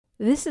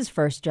This is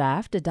First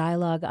Draft, a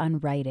dialogue on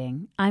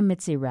writing. I'm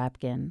Mitzi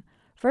Rapkin.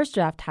 First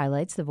Draft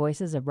highlights the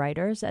voices of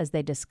writers as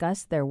they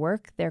discuss their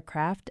work, their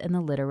craft, and the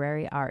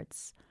literary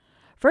arts.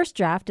 First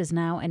Draft is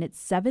now in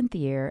its 7th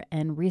year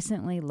and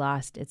recently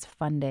lost its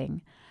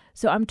funding.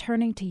 So I'm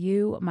turning to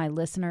you, my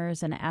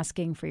listeners, and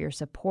asking for your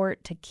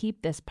support to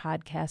keep this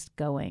podcast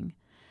going.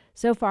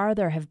 So far,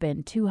 there have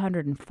been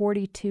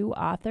 242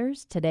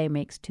 authors, today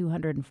makes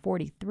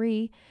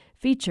 243,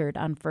 featured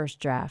on First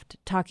Draft,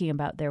 talking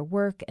about their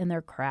work and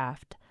their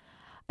craft.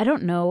 I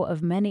don't know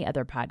of many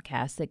other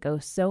podcasts that go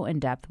so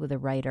in-depth with a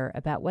writer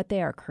about what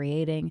they are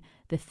creating,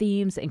 the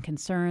themes and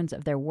concerns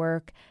of their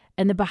work,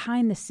 and the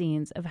behind the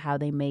scenes of how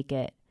they make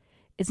it.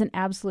 It's an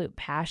absolute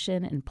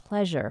passion and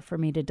pleasure for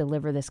me to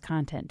deliver this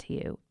content to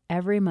you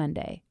every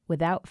Monday,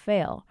 without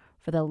fail,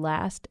 for the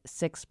last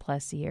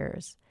 6+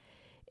 years.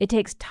 It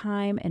takes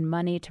time and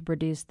money to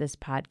produce this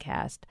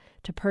podcast,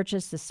 to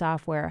purchase the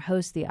software,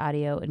 host the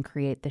audio, and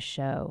create the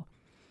show.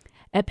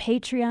 At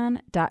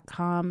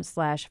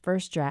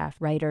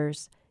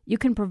patreon.com/firstdraftwriters, you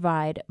can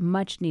provide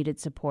much-needed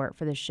support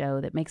for the show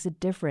that makes a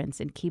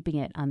difference in keeping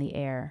it on the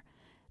air.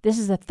 This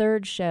is the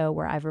 3rd show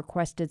where I've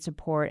requested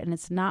support, and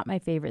it's not my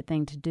favorite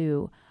thing to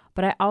do,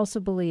 but I also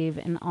believe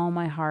in all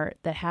my heart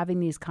that having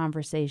these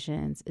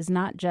conversations is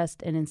not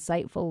just an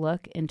insightful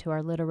look into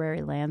our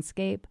literary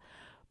landscape,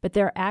 but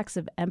they're acts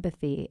of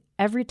empathy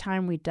every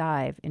time we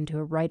dive into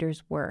a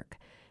writer's work,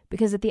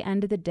 because at the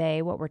end of the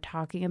day, what we're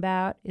talking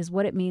about is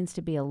what it means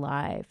to be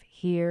alive,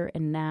 here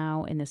and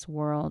now in this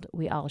world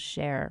we all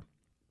share.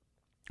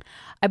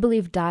 I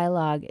believe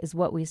dialogue is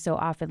what we so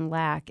often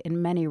lack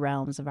in many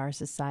realms of our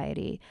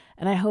society,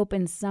 and I hope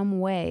in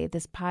some way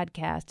this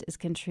podcast is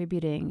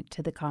contributing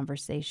to the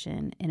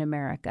conversation in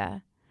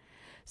America.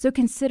 So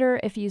consider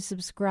if you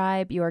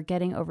subscribe, you are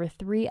getting over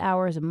 3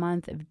 hours a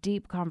month of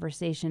deep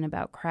conversation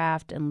about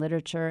craft and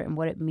literature and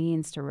what it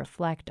means to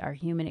reflect our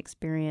human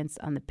experience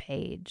on the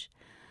page.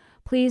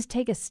 Please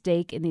take a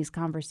stake in these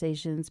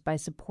conversations by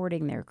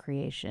supporting their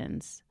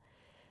creations.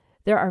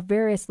 There are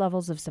various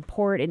levels of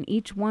support, and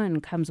each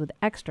one comes with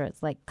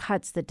extras like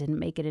cuts that didn't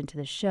make it into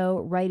the show,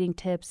 writing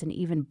tips, and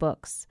even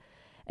books.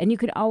 And you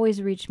can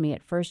always reach me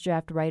at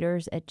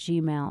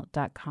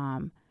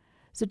firstdraftwriters@gmail.com.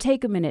 So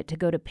take a minute to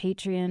go to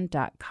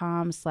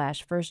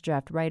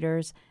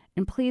patreon.com/firstdraftwriters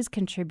and please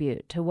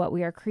contribute to what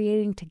we are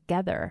creating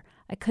together.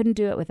 I couldn't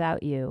do it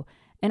without you.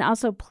 And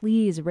also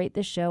please rate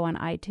the show on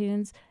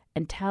iTunes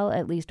and tell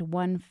at least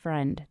one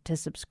friend to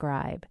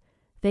subscribe.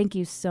 Thank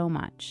you so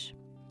much.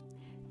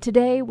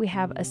 Today we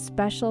have a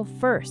special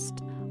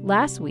first.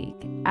 Last week,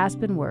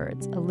 Aspen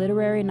Words, a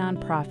literary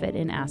nonprofit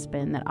in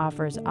Aspen that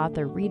offers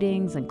author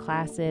readings and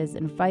classes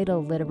and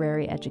vital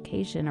literary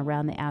education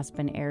around the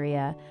Aspen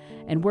area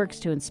and works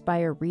to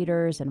inspire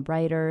readers and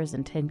writers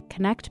and to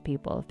connect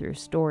people through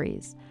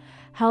stories,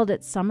 held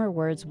its Summer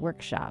Words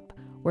Workshop,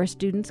 where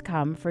students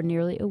come for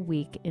nearly a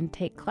week and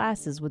take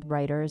classes with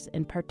writers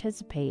and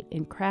participate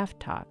in craft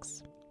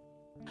talks.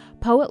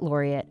 Poet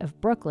laureate of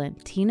Brooklyn,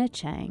 Tina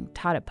Chang,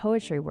 taught a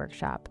poetry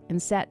workshop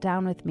and sat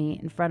down with me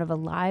in front of a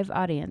live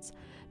audience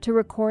to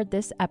record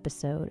this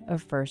episode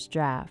of First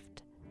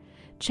Draft.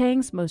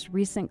 Chang's most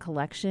recent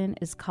collection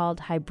is called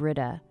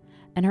Hybrida,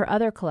 and her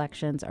other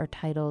collections are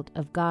titled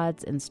Of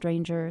Gods and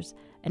Strangers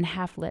and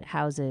Half-Lit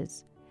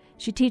Houses.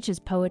 She teaches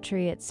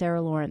poetry at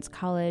Sarah Lawrence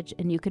College,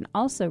 and you can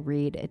also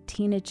read a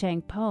Tina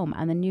Chang poem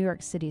on the New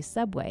York City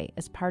subway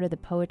as part of the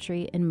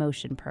Poetry in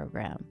Motion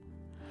program.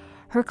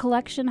 Her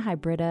collection,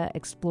 Hybrida,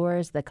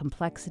 explores the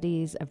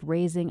complexities of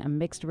raising a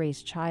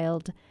mixed-race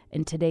child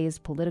in today's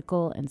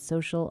political and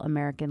social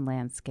American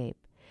landscape.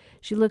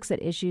 She looks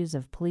at issues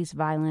of police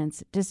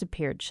violence,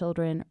 disappeared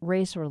children,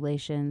 race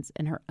relations,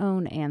 and her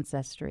own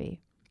ancestry.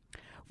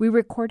 We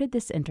recorded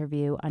this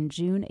interview on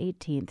June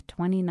 18th,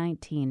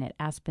 2019 at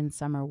Aspen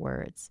Summer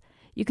Words.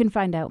 You can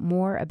find out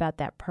more about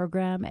that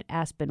program at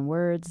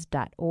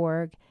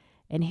aspenwords.org.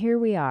 And here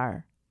we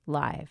are,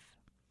 live.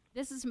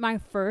 This is my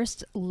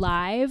first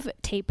live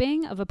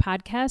taping of a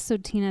podcast. So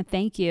Tina,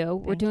 thank you.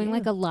 We're doing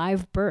like a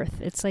live birth.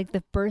 It's like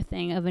the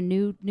birthing of a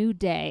new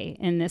day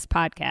in this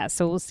podcast.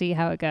 So we'll see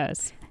how it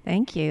goes.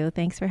 Thank you.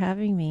 Thanks for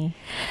having me.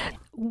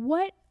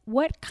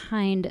 What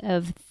kind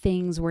of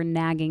things were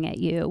nagging at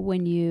you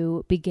when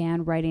you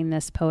began writing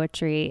this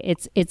poetry?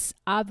 It's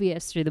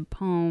obvious through the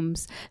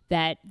poems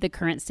that the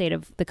current state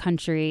of the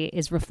country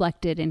is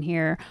reflected in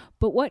here,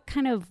 but what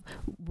kind of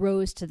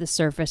rose to the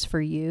surface for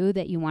you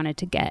that you wanted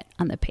to get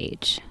on the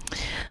page?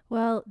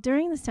 Well,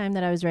 during this time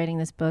that I was writing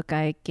this book,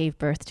 I gave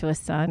birth to a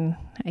son.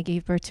 I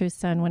gave birth to a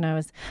son when I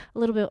was a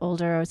little bit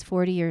older. I was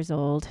 40 years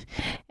old.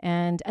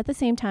 And at the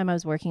same time, I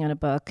was working on a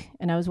book.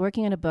 And I was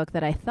working on a book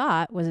that I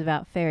thought was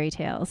about fairy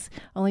tales,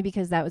 only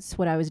because that was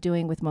what I was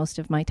doing with most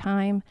of my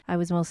time. I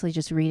was mostly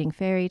just reading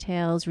fairy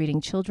tales,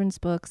 reading children's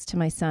books to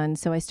my son.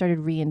 So I started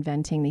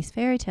reinventing these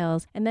fairy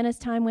tales. And then as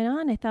time went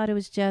on, I thought it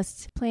was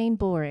just plain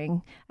boring.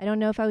 I don't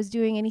know if I was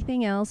doing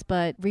anything else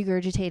but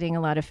regurgitating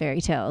a lot of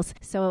fairy tales.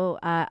 So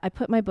I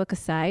put my book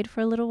aside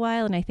for a little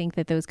while, and I think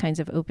that those kinds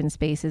of open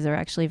spaces are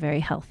actually very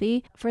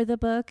healthy for the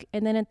book.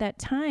 And then at that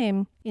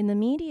time, in the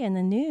media and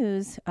the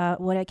news,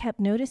 what I kept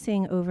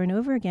noticing over and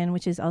over again,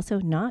 which is also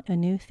not a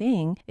new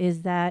thing,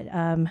 is that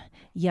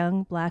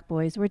young Black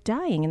boys were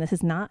dying. And this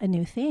is not a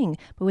new thing.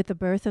 But with the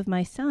birth of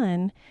my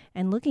son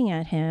and looking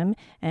at him,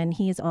 and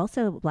he is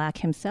also Black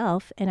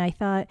himself, and I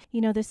thought,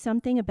 there's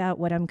something about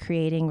what I'm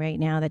creating right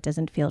now that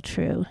doesn't feel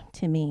true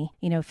to me.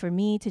 For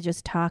me to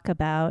just talk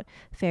about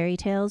fairy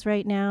tales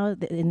right now,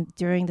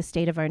 during the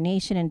state of our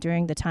nation and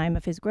during the time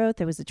of his growth,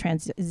 there was a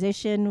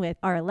transition with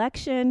our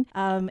election.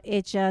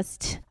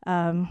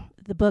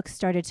 The book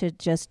started to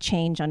just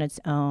change on its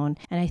own.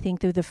 And I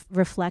think through the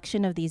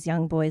reflection of these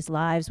young boys'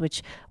 lives,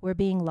 which were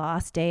being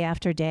lost day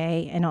after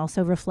day, and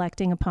also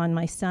reflecting upon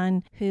my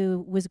son,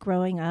 who was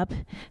growing up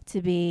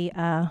to be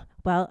a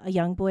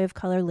young boy of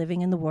color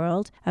living in the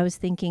world, I was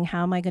thinking,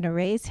 how am I going to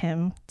raise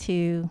him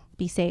to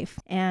be safe?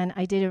 And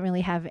I didn't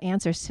really have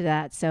answers to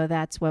that. So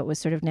that's what was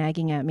sort of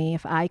nagging at me.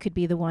 If I could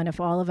be the one, if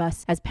all of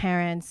us as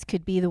parents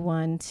could be the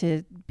one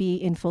to be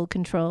in full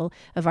control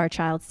of our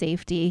child's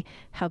safety,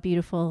 how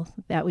beautiful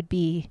that would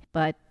be.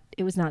 But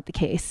it was not the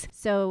case.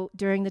 So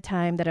during the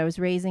time that I was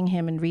raising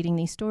him and reading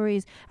these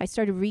stories, I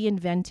started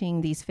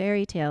reinventing these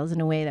fairy tales in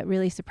a way that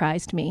really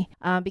surprised me.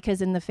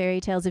 Because in the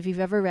fairy tales, if you've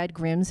ever read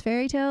Grimm's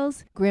fairy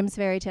tales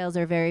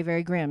are very,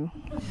 very grim.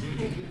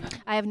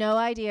 I have no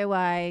idea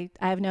why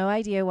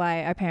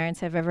our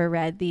parents have ever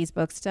read these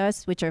books to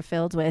us, which are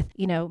filled with,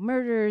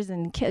 murders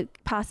and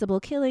possible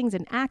killings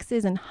and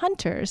axes and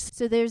hunters.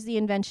 So there's the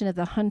invention of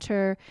the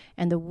hunter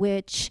and the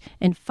witch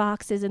and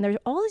foxes, and there's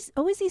always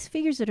these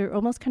figures that are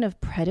almost kind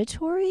of predatory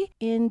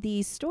in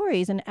these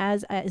stories. And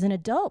as an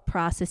adult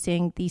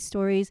processing these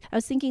stories, I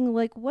was thinking,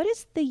 what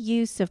is the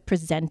use of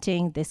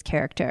presenting this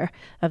character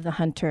of the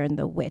hunter and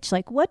the witch?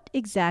 What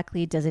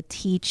exactly does it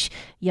teach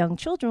young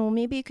children? Well,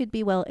 maybe it could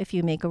be, if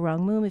you make a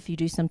wrong move, if you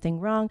do something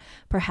wrong,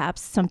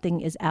 perhaps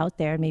something is out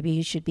there. Maybe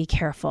you should be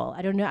careful.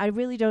 I don't know. I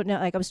really don't know.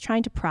 I was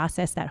trying to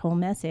process that whole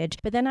message.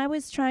 But then I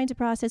was trying to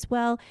process,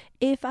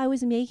 if I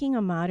was making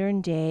a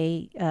modern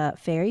day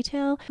fairy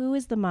tale, who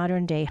is the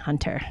modern day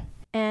hunter?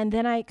 And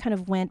then I kind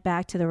of went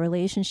back to the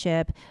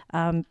relationship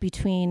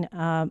between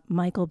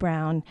Michael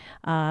Brown,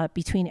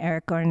 between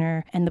Eric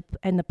Garner and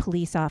the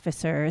police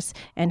officers,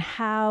 and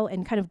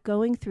kind of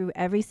going through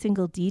every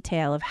single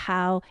detail of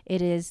how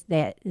it is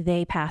that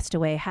they passed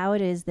away, how it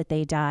is that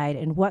they died,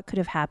 and what could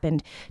have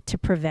happened to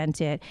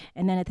prevent it.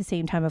 And then at the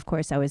same time, of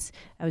course, I was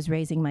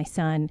raising my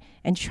son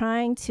and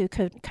trying to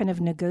kind of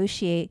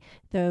negotiate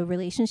the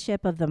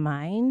relationship of the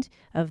mind,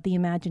 of the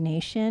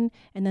imagination,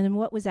 and then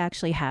what was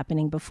actually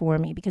happening before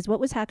me. Because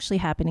what was actually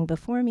happening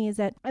before me is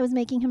that I was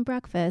making him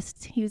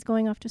breakfast. He was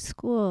going off to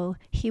school.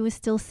 He was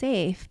still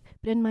safe.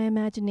 But in my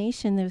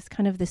imagination, there was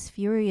kind of this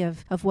fury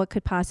of what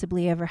could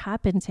possibly ever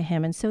happen to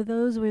him. And so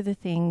those were the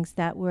things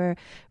that were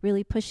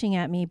really pushing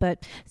at me.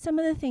 But some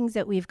of the things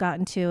that we've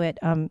gotten to at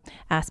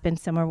Aspen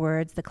Summer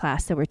Words, the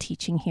class that we're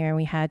teaching here,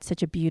 we had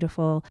such a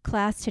beautiful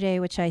class today,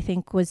 which I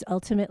think was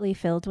ultimately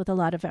filled with a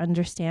lot of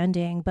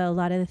understanding. But a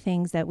lot of the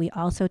things that we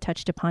also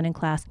touched upon in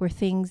class were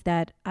things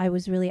that I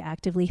was really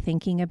actively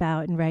thinking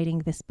about in writing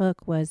this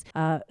book, was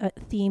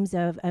themes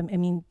of,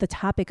 the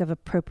topic of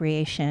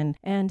appropriation.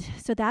 And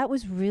so that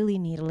was really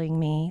needling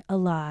me a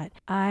lot.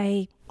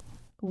 I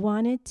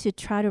wanted to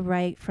try to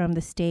write from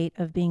the state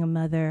of being a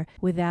mother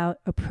without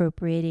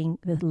appropriating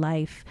the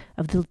life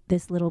of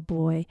this little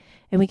boy.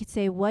 And we could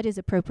say, what is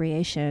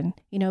appropriation?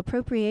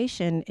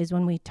 Appropriation is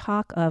when we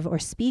talk of or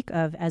speak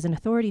of as an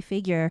authority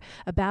figure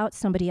about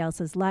somebody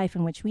else's life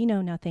in which we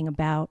know nothing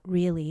about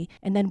really,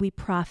 and then we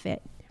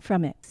profit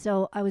from it.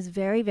 So I was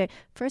very, very,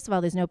 first of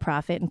all, there's no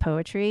profit in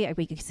poetry.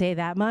 We could say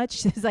that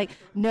much. There's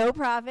no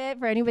profit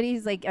for anybody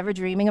who's ever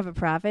dreaming of a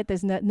profit.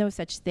 There's no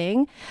such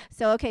thing.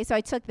 So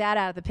I took that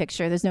out of the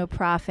picture. There's no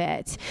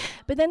profit.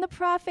 But then the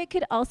profit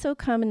could also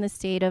come in the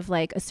state of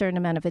a certain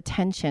amount of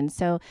attention.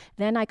 So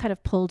then I kind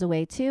of pulled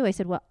away too. I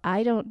said,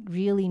 I don't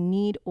really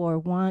need or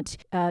want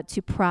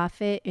to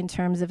profit in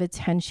terms of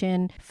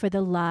attention for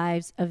the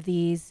lives of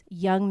these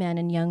young men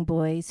and young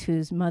boys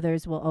whose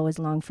mothers will always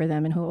long for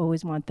them and who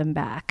always want them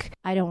back.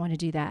 I don't want to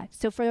do that.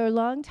 So for a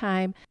long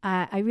time,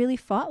 I really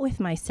fought with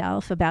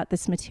myself about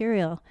this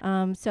material.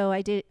 So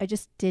I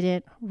just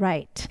didn't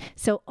write.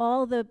 So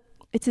the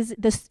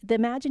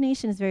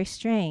imagination is very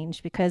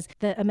strange because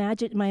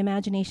my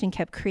imagination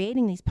kept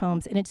creating these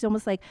poems, and it's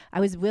almost like I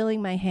was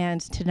willing my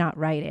hand to not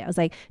write it. I was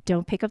like,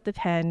 don't pick up the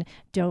pen,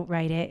 don't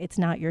write it. It's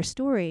not your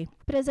story.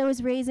 But as I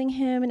was raising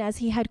him, and as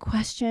he had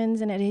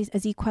questions, and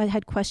as he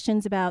had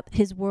questions about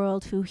his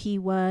world, who he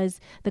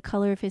was, the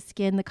color of his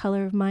skin, the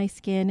color of my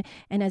skin,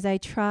 and as I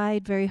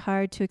tried very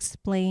hard to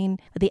explain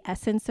the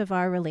essence of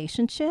our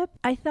relationship,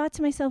 I thought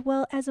to myself,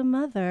 as a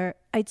mother,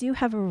 I do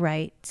have a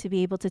right to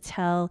be able to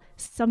tell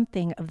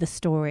something of the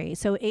story.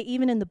 So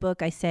even in the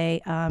book, I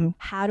say,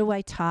 how do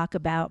I talk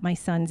about my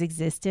son's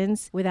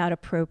existence without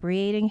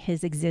appropriating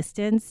his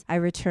existence? I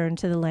return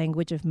to the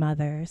language of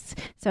mothers.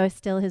 So I was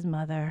still his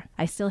mother.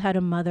 I still had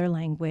a mother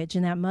language,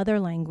 and that mother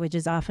language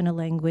is often a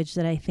language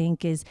that I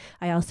think is,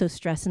 I also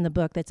stress in the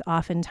book, that's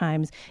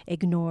oftentimes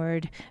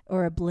ignored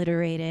or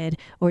obliterated,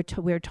 or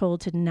we're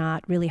told to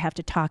not really have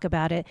to talk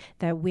about it,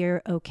 that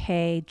we're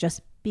okay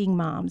just being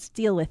moms,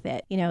 deal with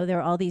it. You know, there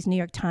are all these New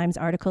York Times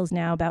articles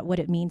now about what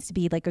it means to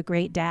be like a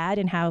great dad,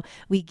 and how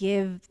we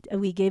give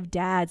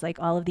dads like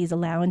all of these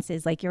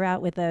allowances, like you're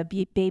out with a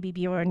baby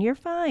Bjorn, you're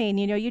fine,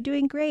 you know, you're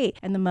doing great.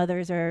 And the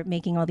mothers are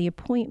making all the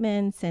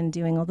appointments and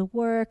doing all the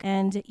work.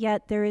 And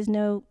yet there is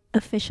no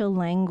official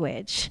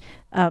language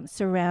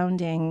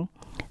surrounding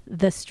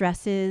the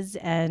stresses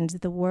and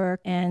the work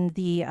and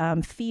the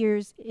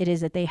fears it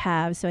is that they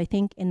have. So I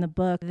think in the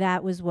book,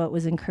 that was what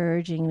was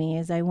encouraging me,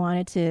 is I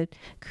wanted to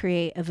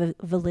create a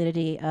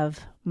validity of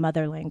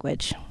mother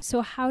language.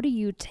 So how do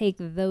you take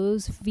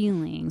those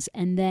feelings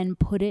and then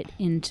put it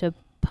into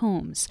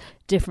poems,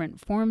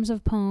 different forms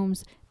of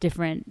poems,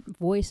 different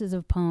voices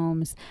of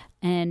poems,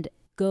 and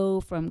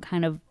go from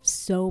kind of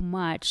so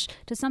much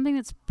to something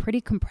that's pretty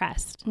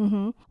compressed?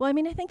 Mm-hmm. Well, I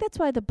mean, I think that's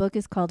why the book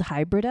is called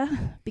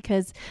Hybrida,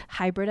 because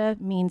hybrida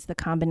means the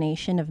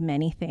combination of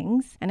many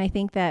things. And I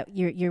think that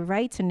you're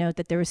right to note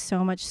that there was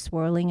so much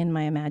swirling in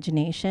my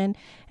imagination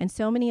and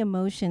so many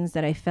emotions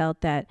that I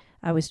felt that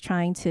I was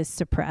trying to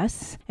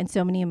suppress, and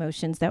so many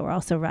emotions that were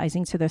also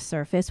rising to the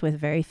surface with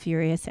very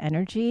furious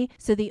energy.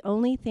 So the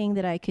only thing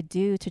that I could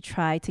do to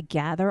try to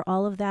gather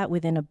all of that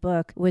within a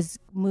book was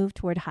move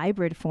toward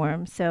hybrid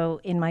form. So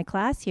in my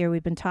class here,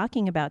 we've been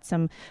talking about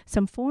some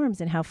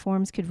forms and how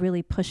forms could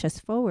really push us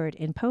forward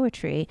in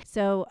poetry.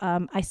 So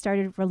I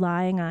started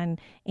relying on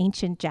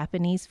ancient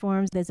Japanese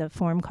forms. There's a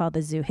form called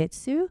the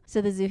Zuhitsu.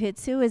 So the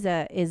Zuhitsu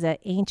is a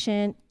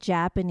ancient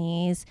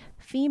Japanese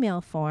female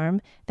form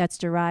that's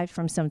derived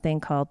from something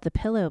called the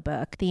pillow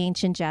book. The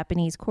ancient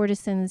Japanese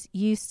courtesans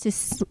used to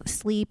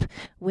sleep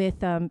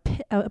with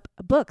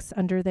books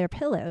under their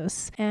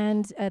pillows,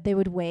 and they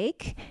would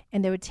wake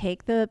and they would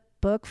take the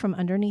book from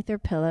underneath their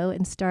pillow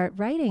and start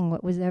writing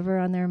what was ever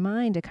on their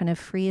mind, a kind of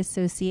free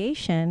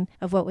association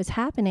of what was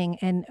happening.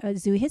 And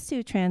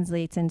Zuhitsu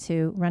translates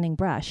into running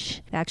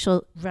brush, the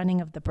actual running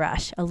of the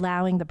brush,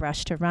 allowing the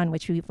brush to run,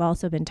 which we've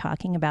also been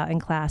talking about in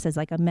class as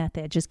like a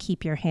method. Just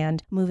keep your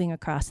hand moving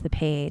across the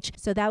page.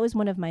 So that was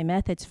one of my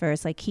methods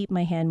first, like keep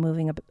my hand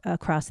moving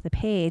across the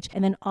page,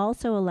 and then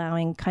also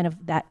allowing kind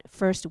of that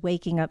first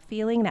waking up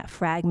feeling, that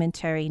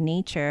fragmentary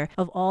nature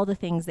of all the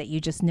things that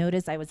you just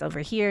noticed. I was over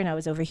here and I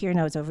was over here and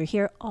I was over here.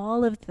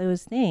 All of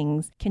those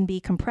things can be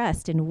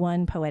compressed in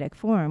one poetic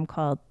form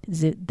called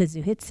the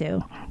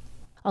Zuhitsu.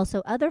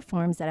 Also, other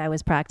forms that I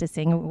was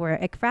practicing were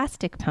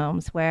ekphrastic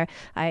poems, where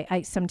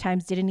I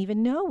sometimes didn't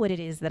even know what it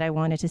is that I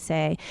wanted to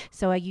say.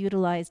 So I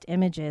utilized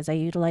images, I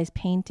utilized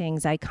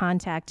paintings. I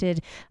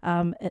contacted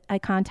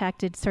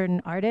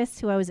certain artists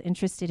who I was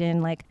interested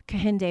in, like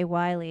Kehinde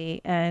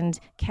Wiley and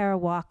Kara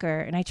Walker,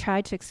 and I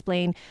tried to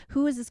explain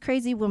who is this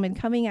crazy woman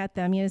coming at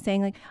them, you know,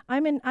 saying like,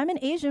 I'm an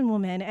Asian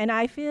woman, and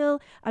I feel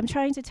I'm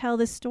trying to tell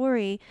this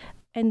story.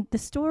 And the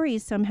story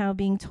is somehow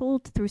being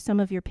told through some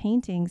of your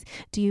paintings.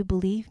 Do you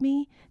believe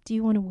me? Do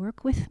you want to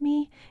work with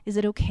me? Is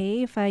it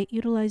okay if I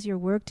utilize your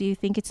work? Do you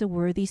think it's a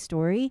worthy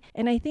story?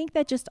 And I think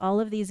that just all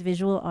of these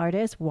visual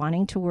artists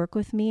wanting to work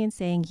with me and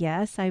saying,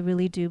 yes, I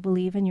really do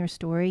believe in your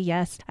story.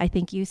 Yes, I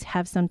think you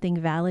have something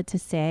valid to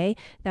say.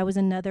 That was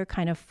another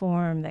kind of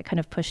form that kind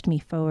of pushed me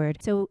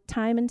forward. So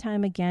time and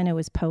time again, it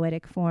was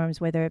poetic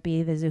forms, whether it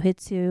be the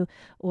Zuhitsu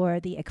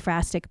or the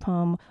ekphrastic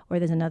poem, or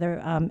there's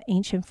another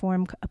ancient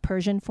form, a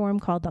Persian form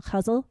called the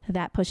ghazal,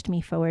 that pushed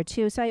me forward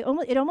too. So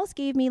it almost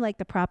gave me like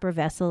the proper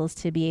vessels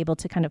to be able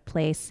to kind of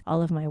place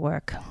all of my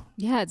work.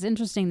 Yeah, it's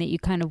interesting that you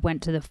kind of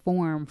went to the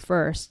form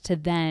first to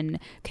then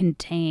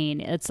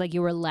contain. It's like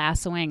you were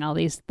lassoing all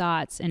these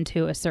thoughts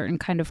into a certain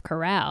kind of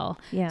corral.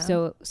 Yeah.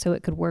 So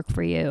it could work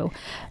for you.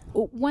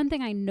 One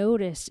thing I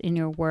noticed in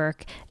your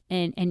work,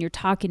 and you're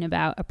talking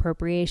about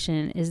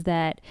appropriation, is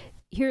that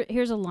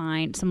here's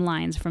some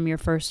lines from your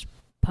first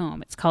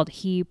poem. It's called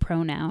He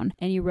Pronoun.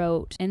 And you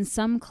wrote, and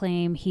some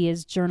claim he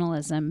is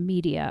journalism,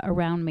 media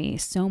around me,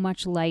 so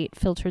much light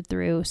filtered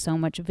through, so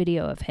much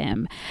video of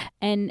him.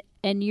 And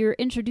you're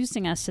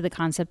introducing us to the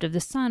concept of the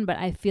sun, but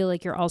I feel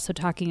like you're also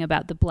talking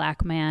about the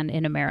Black man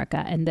in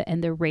America and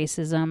the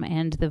racism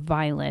and the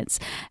violence.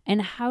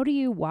 And how do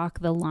you walk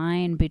the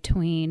line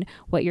between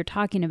what you're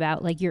talking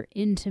about, like your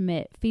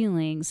intimate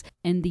feelings,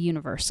 and the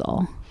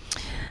universal?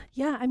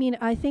 Yeah, I mean,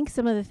 I think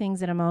some of the things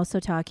that I'm also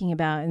talking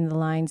about in the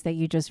lines that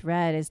you just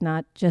read is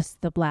not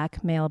just the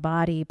Black male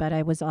body, but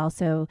I was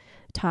also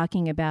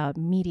talking about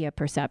media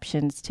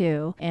perceptions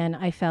too. And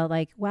I felt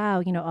like, wow,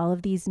 you know, all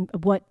of these,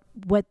 what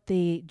what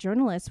the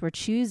journalists were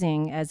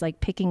choosing as like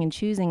picking and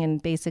choosing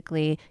and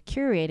basically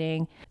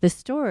curating the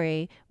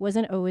story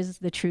wasn't always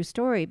the true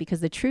story,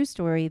 because the true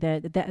story,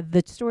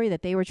 the story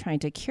that they were trying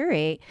to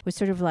curate was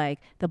sort of like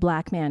the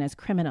Black man as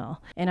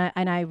criminal. And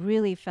I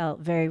really felt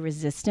very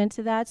resistant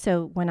to that.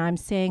 So when I'm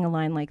saying a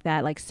line like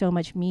that, like so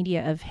much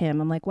media of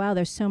him, I'm like, wow,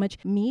 there's so much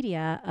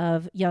media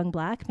of young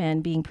Black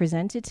men being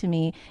presented to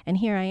me. And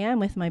here I am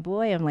with my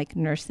boy. I'm like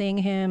nursing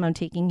him. I'm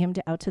taking him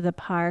out to the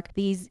park.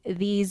 These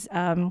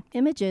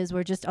images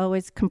were just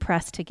always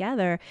compressed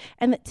together.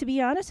 And to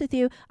be honest with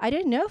you, I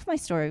didn't know if my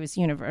story was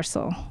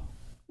universal.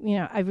 You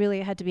know, I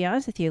really had to be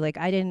honest with you. Like,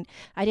 I didn't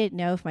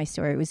know if my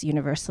story was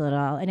universal at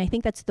all. And I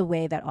think that's the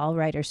way that all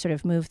writers sort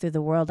of move through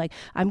the world. Like,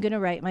 I'm going to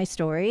write my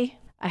story.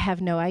 I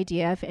have no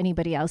idea if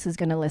anybody else is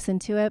going to listen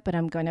to it, but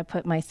I'm going to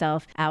put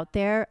myself out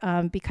there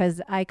because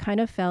I kind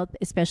of felt,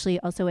 especially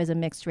also as a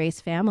mixed race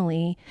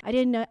family, I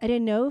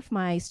didn't know if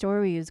my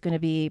story was going to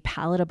be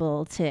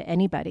palatable to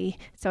anybody.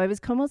 So I was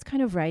almost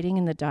kind of writing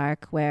in the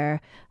dark, where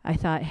I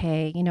thought,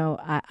 hey, you know,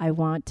 I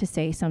want to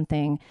say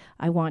something.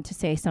 I want to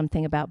say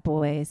something about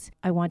boys.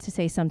 I want to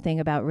say something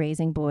about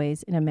raising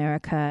boys in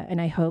America. And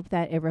I hope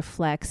that it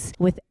reflects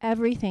with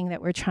everything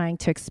that we're trying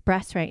to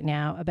express right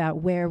now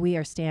about where we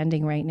are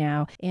standing right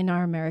now in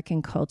our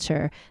American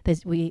culture.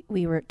 This, we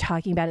were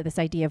talking about it, this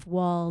idea of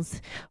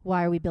walls.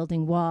 Why are we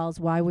building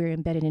walls? Why we're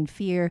embedded in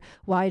fear?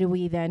 Why do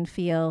we then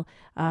feel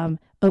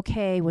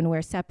okay when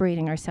we're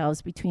separating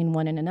ourselves between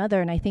one and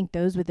another? And I think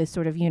those were the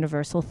sort of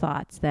universal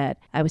thoughts that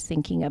I was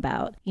thinking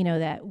about, you know,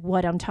 that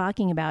what I'm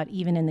talking about,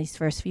 even in these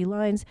first few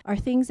lines, are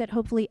things that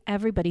hopefully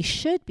everybody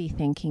should be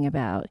thinking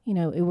about. You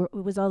know, it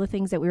was all the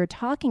things that we were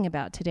talking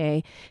about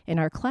today in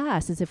our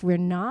class, as if we're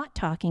not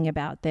talking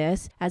about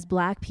this as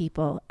Black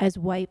people, as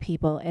white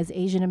people, as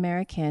Asian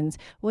Americans,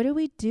 what are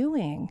we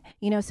doing?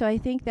 You know, so I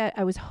think that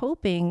I was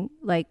hoping,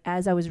 like,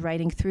 as I was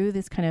writing through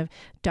this kind of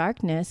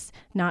darkness,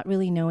 not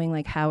really knowing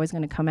like how I was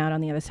going to come out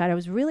on the other side, I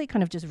was really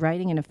kind of just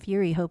writing in a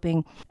fury,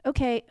 hoping,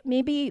 okay,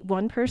 maybe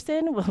one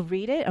person will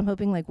read it. I'm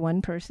hoping like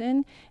one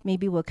person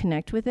maybe will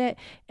connect with it.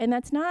 And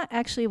that's not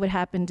actually what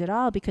happened at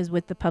all, because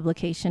with the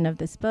publication of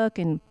this book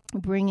and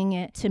bringing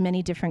it to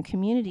many different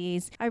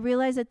communities, I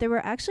realized that there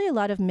were actually a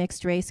lot of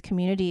mixed race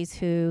communities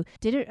who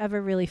didn't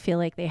ever really feel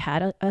like they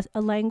had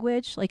a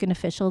language, like an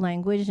official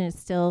language, and it's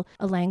still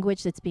a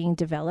language that's being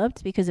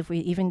developed. Because if we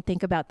even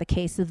think about the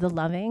case of the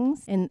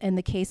Lovings, in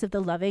the case of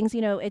the Lovings,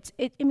 you know,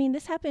 I mean,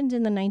 this happened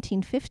in the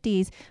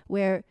 1950s,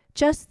 where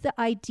just the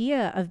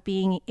idea of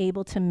being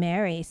able to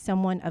marry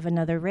someone of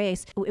another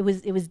race, it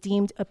was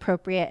deemed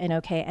appropriate and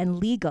okay and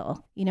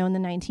legal, you know, in the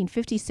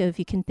 1950s. So if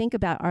you can think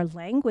about our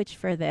language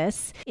for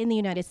this in the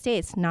United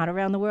States, not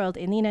around the world,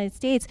 in the United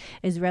States,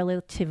 is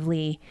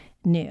relatively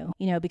new,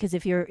 you know, because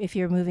if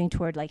you're moving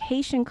toward like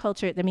Haitian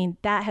culture, I mean,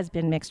 that has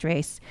been mixed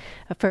race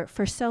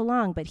for so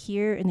long. But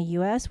here in the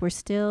US, we're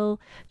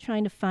still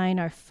trying to find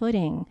our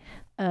footing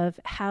of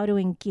how to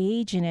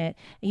engage in it.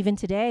 Even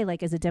today,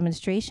 like as a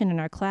demonstration in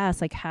our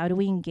class, like how do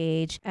we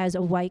engage as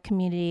a white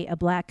community, a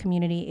Black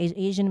community,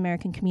 Asian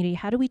American community?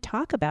 How do we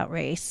talk about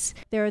race?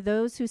 There are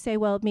those who say,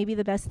 well, maybe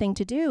the best thing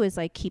to do is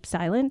like keep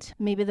silent.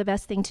 Maybe the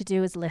best thing to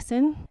do is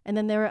listen. And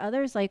then there are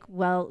others like,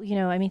 well, you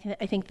know, I mean,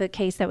 I think the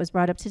case that was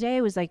brought up today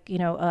was like, you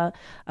know,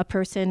 a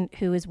person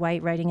who is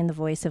white writing in the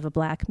voice of a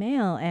Black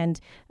male. And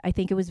I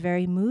think it was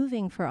very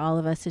moving for all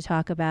of us to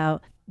talk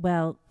about,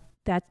 well,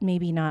 that's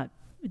maybe not,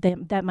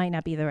 that might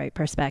not be the right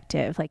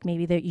perspective. Like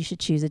maybe that you should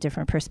choose a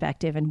different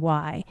perspective, and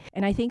why.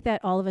 And I think that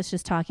all of us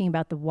just talking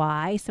about the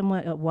why,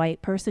 a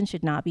white person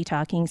should not be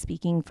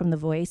speaking from the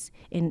voice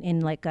in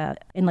like a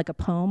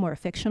poem or a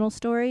fictional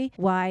story,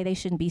 why they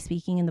shouldn't be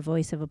speaking in the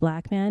voice of a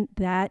Black man.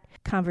 That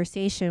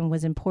conversation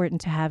was important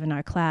to have in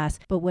our class.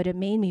 But what it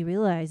made me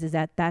realize is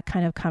that that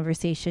kind of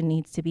conversation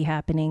needs to be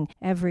happening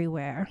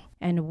everywhere.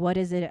 And what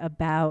is it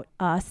about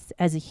us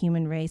as a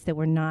human race that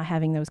we're not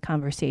having those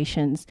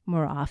conversations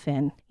more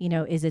often? You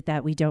know, is it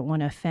that we don't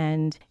want to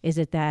offend? Is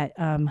it that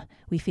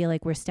we feel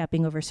like we're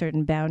stepping over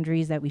certain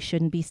boundaries that we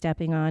shouldn't be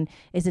stepping on?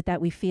 Is it that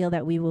we feel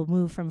that we will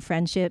move from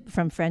friendship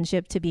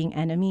to being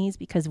enemies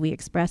because we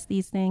express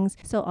these things?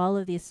 So all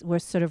of these were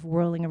sort of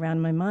whirling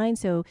around my mind.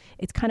 So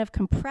it's kind of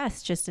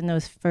compressed just in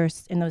those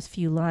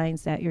few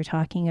lines that you're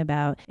talking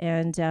about.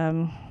 And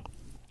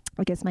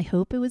I guess my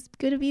hope it was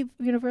going to be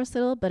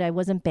universal, but I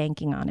wasn't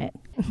banking on it.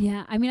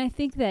 Yeah, I mean, I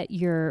think that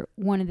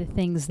one of the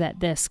things that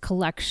this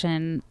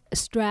collection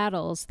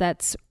straddles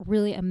that's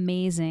really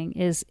amazing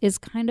is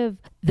kind of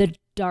the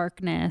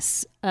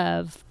darkness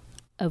of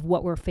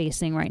what we're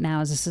facing right now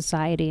as a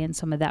society, and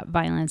some of that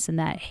violence and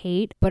that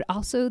hate, but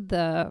also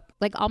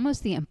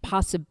almost the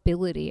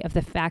impossibility of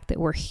the fact that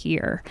we're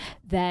here,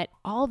 that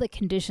all the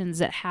conditions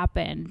that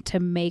happen to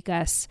make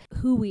us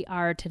who we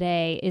are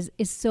today is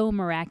so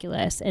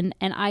miraculous. And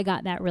I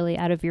got that really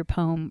out of your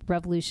poem,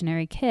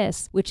 Revolutionary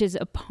Kiss, which is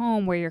a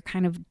poem where you're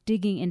kind of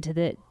digging into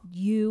the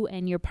you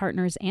and your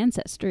partner's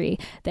ancestry,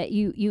 that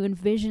you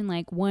envision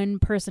like one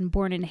person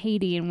born in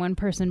Haiti and one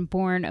person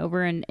born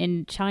over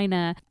in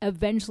China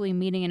eventually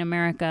meeting in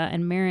America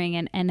and marrying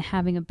and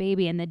having a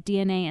baby, and the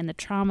DNA and the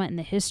trauma and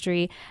the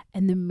history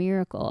and the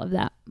miracle of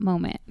that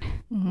moment.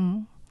 Mm-hmm.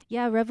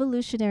 Yeah,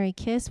 Revolutionary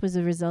Kiss was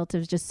a result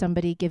of just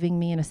somebody giving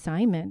me an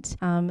assignment.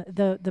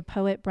 The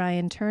poet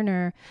Brian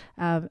Turner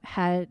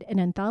had an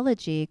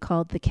anthology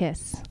called The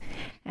Kiss.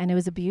 And it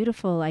was a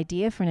beautiful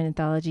idea for an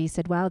anthology. He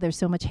said, wow, there's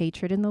so much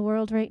hatred in the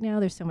world right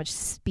now. There's so much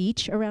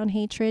speech around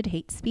hatred,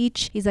 hate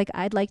speech. He's like,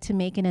 I'd like to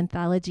make an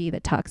anthology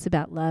that talks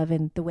about love,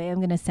 and the way I'm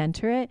going to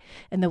center it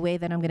and the way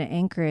that I'm going to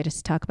anchor it is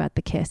to talk about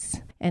the kiss.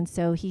 And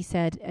so he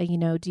said,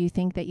 do you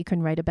think that you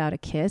can write about a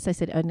kiss? I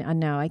said,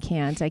 no, I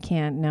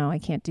can't. No, I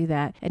can't do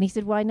that. And he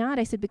said, why not?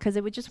 I said, because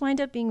it would just wind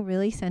up being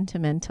really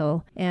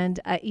sentimental. And,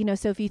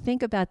 so if you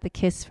think about the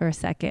kiss for a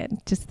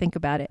second, just think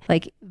about it.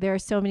 Like, there are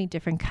so many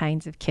different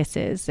kinds of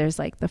kisses. There's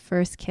like the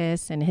first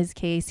kiss. In his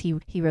case,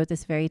 he wrote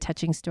this very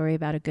touching story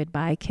about a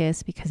goodbye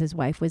kiss because his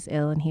wife was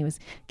ill and he was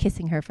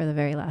kissing her for the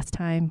very last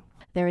time.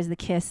 There is the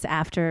kiss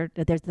after,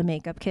 there's the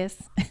makeup kiss,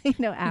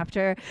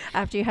 after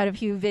you had a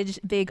few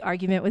big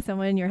argument with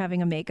someone, you're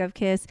having a makeup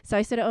kiss. So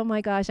I said, oh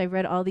my gosh, I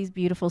read all these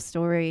beautiful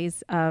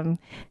stories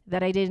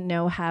that I didn't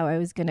know how I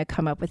was going to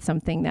come up with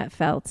something that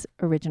felt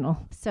original.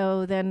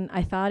 So then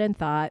I thought,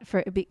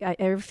 I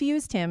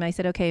refused him. I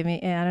said, okay,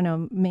 I don't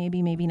know,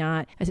 maybe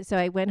not. So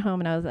I went home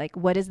and I was like,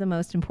 what is the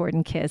most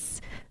important kiss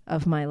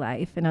of my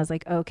life? And I was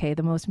like, okay,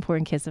 the most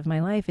important kiss of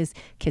my life is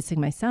kissing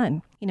my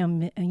son.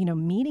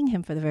 Meeting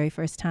him for the very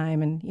first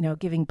time and,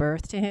 giving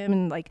birth to him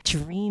and like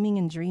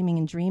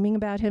dreaming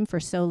about him for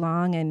so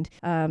long and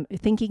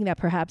thinking that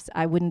perhaps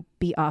I wouldn't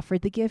be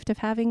offered the gift of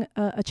having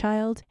a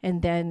child,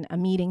 and then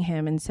meeting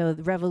him. And so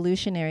the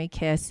Revolutionary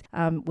Kiss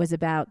was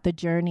about the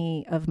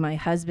journey of my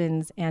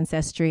husband's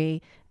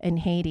ancestry in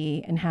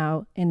Haiti and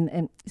how,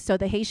 and so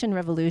the Haitian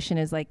Revolution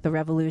is like the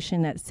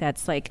revolution that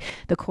sets like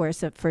the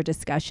course for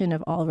discussion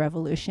of all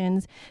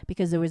revolutions,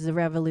 because there was a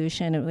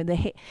revolution.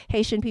 The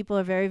Haitian people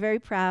are very, very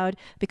proud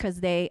because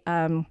they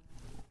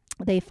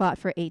fought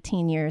for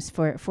 18 years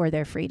for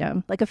their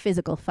freedom, like a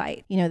physical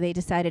fight. They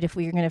decided if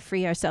we were going to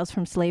free ourselves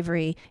from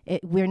slavery,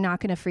 we're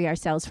not going to free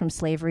ourselves from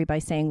slavery by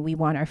saying we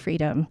want our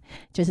freedom,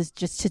 just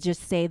to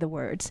say the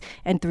words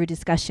and through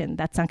discussion.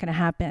 That's not going to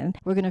happen.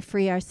 We're going to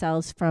free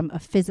ourselves from a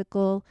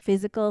physical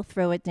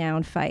throw it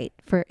down fight.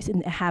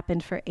 It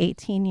happened for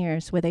 18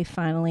 years where they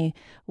finally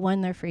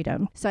won their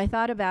freedom. So I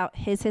thought about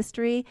his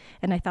history,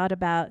 and I thought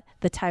about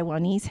the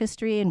Taiwanese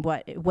history and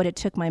what it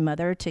took my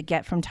mother to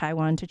get from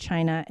Taiwan to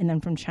China, and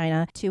then from China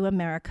to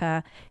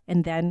America,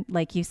 and then,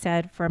 like you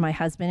said, for my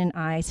husband and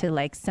I to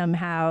like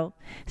somehow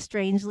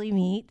strangely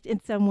meet in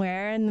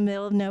somewhere in the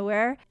middle of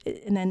nowhere,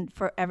 and then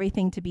for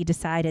everything to be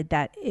decided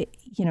that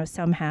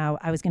somehow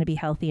I was going to be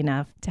healthy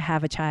enough to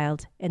have a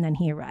child, and then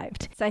he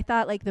arrived. So I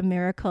thought like the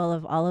miracle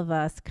of all of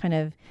us kind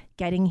of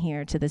getting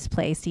here to this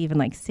place to even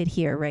like sit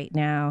here right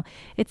now,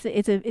 it's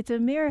a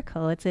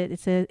miracle. It's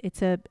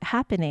a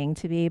happening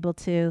to be able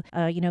to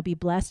be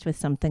blessed with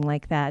something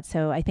like that.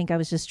 So I think I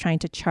was just trying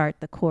to chart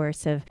the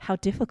course of how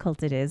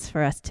difficult it is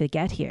for us to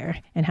get here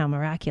and how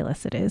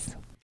miraculous it is.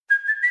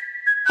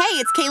 Hey,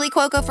 it's Kaylee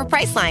Cuoco for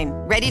Priceline.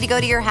 Ready to go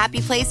to your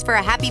happy place for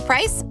a happy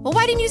price? Well,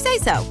 why didn't you say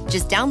so?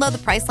 Just download the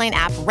Priceline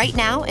app right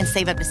now and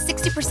save up to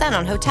 60%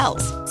 on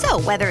hotels.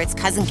 So whether it's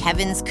Cousin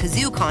Kevin's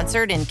Kazoo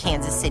Concert in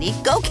Kansas City,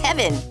 go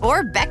Kevin,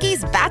 or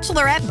Becky's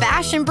Bachelorette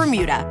Bash in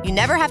Bermuda, you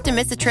never have to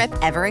miss a trip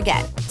ever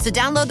again. So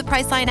download the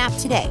Priceline app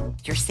today.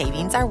 Your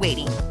savings are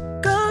waiting.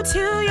 Go to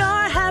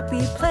your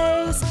happy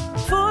place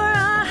for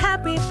a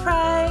happy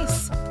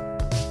price.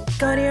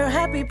 Go to your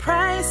happy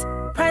price,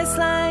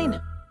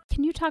 Priceline.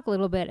 Can you talk a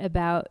little bit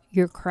about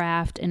your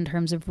craft in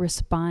terms of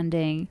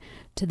responding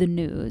to the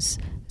news?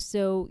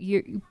 So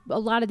a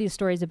lot of these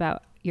stories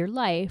about your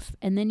life,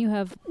 and then you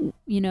have,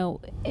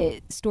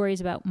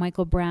 stories about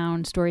Michael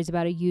Brown, stories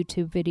about a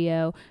YouTube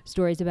video,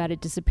 stories about a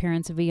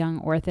disappearance of a young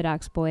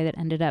Orthodox boy that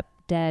ended up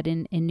dead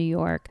in New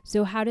York.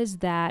 So how does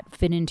that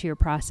fit into your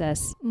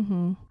process?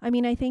 Mm-hmm. I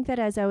mean, I think that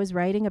as I was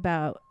writing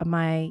about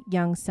my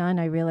young son,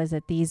 I realized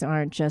that these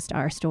aren't just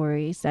our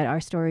stories, that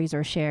our stories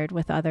are shared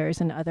with others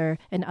and other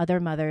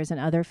mothers and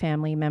other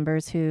family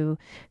members who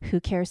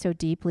care so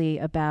deeply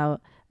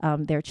about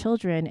their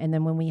children. And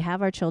then when we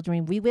have our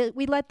children, we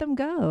let them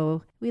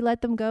go. We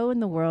let them go in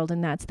the world,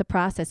 and that's the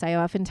process. I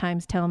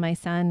oftentimes tell my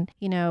son,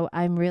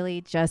 I'm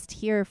really just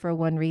here for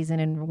one reason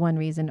and one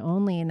reason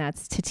only, and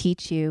that's to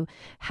teach you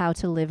how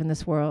to live in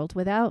this world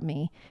without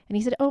me. And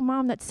he said, oh,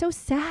 Mom, that's so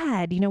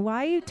sad.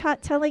 Why are you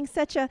telling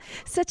such a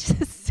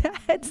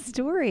sad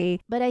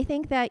story? But I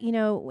think that,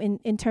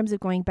 in terms of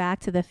going back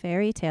to the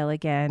fairy tale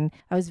again,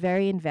 I was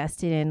very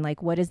invested in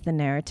like, what is the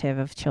narrative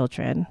of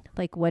children?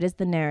 Like, what is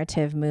the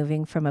narrative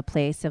moving from a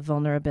place of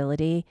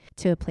vulnerability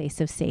to a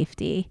place of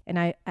safety? And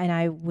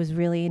I was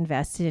really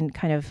invested in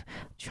kind of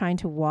trying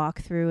to walk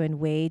through and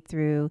wade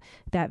through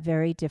that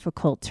very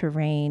difficult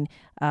terrain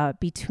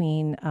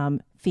between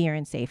fear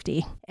and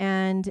safety.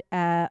 And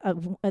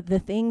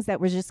the things that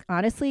were just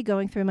honestly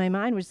going through my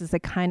mind was just a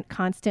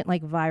constant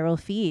like viral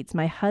feeds.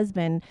 My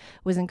husband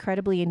was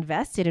incredibly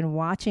invested in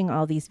watching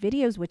all these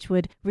videos, which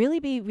would really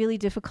be really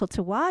difficult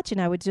to watch.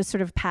 And I would just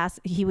sort of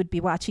he would be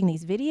watching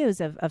these videos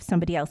of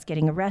somebody else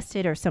getting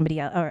arrested or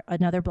or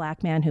another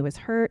Black man who was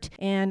hurt.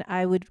 And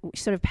I would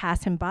sort of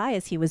pass him by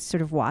as he was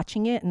sort of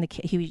watching it. And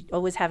he would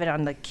always have it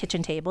on the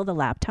kitchen table, the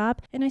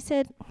laptop. And I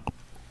said,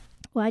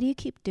 why do you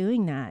keep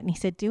doing that? And he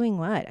said, doing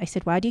what? I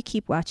said, why do you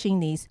keep watching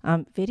these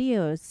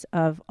videos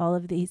of all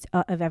of these,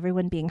 of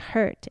everyone being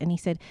hurt? And he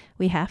said,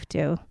 we have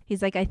to.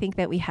 He's like, I think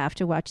that we have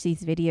to watch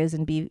these videos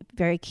and be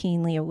very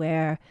keenly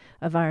aware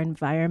of our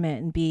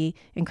environment and be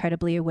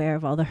incredibly aware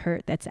of all the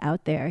hurt that's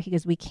out there,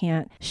 because we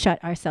can't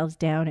shut ourselves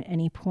down at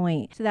any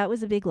point. So that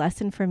was a big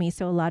lesson for me.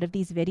 So a lot of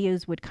these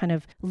videos would kind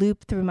of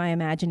loop through my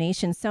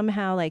imagination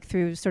somehow, like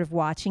through sort of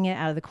watching it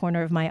out of the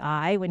corner of my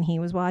eye when he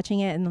was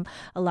watching it. And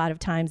a lot of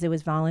times it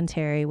was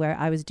voluntary, where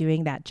I was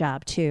doing that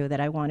job too,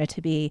 that I wanted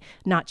to be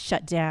not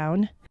shut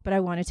down, but I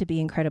wanted to be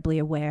incredibly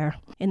aware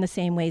in the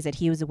same ways that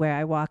he was aware.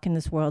 I walk in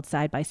this world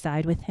side by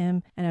side with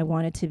him, and I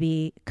wanted to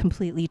be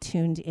completely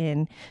tuned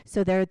in.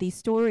 So there are these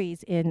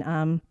stories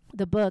in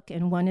the book,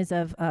 and one is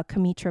of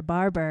Kemitra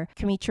Barber.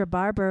 Kemitra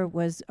Barber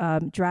was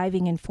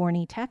driving in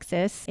Forney,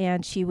 Texas,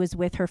 and she was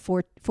with her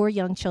four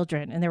young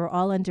children, and they were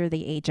all under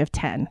the age of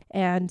 10.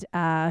 And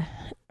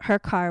her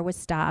car was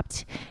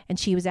stopped, and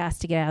she was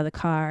asked to get out of the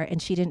car,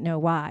 and she didn't know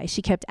why.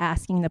 She kept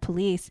asking the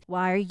police,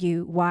 why are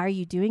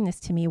you doing this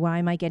to me? Why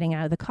am I getting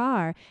out of the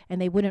car? And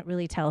they wouldn't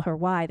really tell her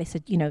why. They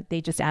said,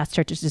 they just asked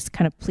her to just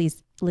kind of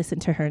please listen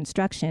to her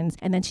instructions.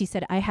 And then she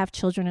said, I have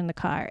children in the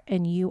car,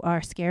 and you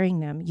are scaring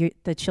them.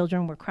 The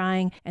children were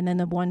crying, and then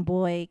the one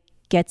boy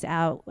gets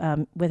out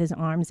with his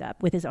arms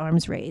up, with his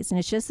arms raised. And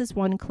it's just this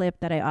one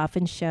clip that I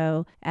often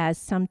show as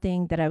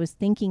something that I was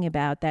thinking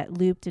about that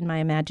looped in my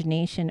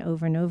imagination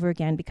over and over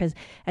again, because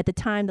at the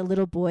time, the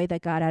little boy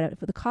that got out of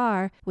the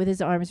car with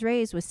his arms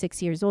raised was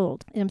 6 years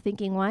old. And I'm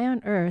thinking, why on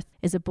earth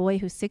is a boy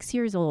who's 6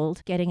 years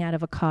old getting out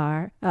of a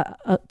car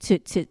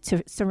to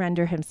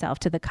surrender himself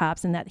to the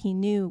cops, and that he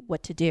knew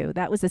what to do?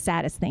 That was the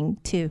saddest thing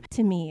to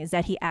me, is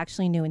that he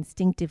actually knew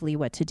instinctively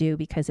what to do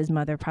because his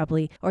mother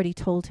probably already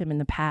told him in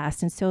the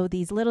past. And so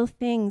these little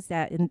things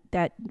that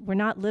were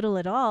not little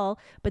at all,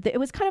 but it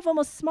was kind of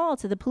almost small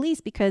to the police,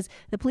 because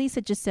the police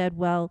had just said,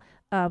 well,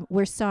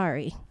 we're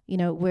sorry.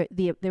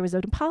 There was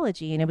an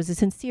apology, and it was a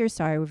sincere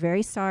sorry. We're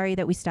very sorry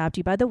that we stopped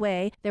you. By the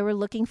way, they were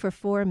looking for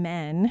 4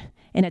 men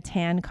in a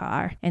tan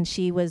car, and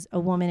she was a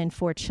woman and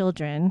 4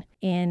 children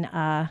in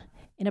a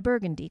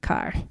burgundy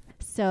car.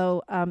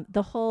 So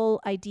the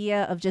whole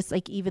idea of just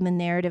like even the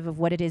narrative of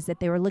what it is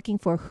that they were looking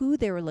for, who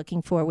they were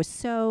looking for, was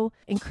so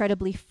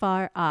incredibly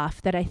far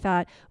off that I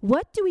thought,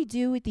 what do we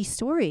do with these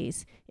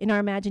stories in our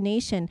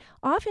imagination?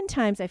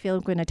 Oftentimes I feel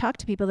when I talk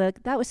to people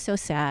that was so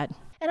sad.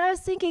 And I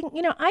was thinking,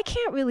 I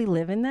can't really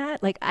live in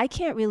that. Like, I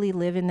can't really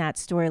live in that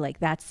story.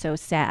 Like, that's so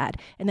sad.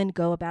 And then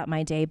go about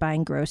my day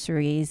buying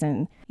groceries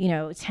and,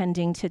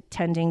 tending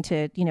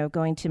to,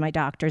 going to my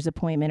doctor's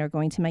appointment or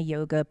going to my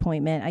yoga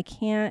appointment. I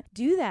can't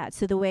do that.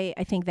 So the way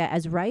I think that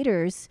as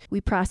writers,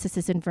 we process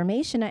this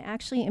information, I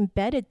actually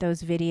embedded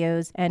those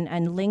videos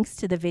and links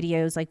to the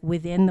videos like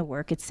within the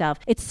work itself.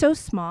 It's so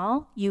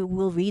small, you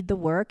will read the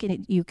work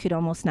and you could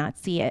almost not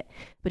see it.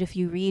 But if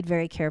you read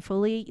very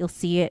carefully, you'll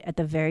see it at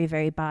the very,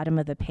 very bottom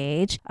of the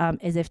page,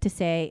 as if to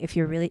say, if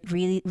you're really,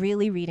 really,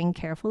 really reading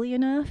carefully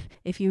enough,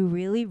 if you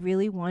really,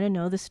 really want to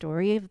know the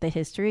story of the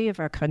history of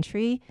our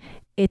country,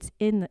 it's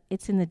in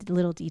the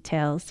little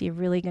details. You're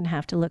really going to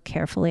have to look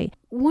carefully.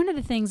 One of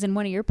the things in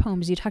one of your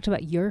poems, you talked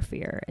about your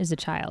fear as a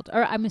child,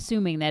 or I'm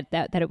assuming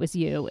that it was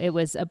you. It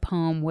was a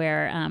poem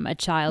where a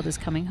child is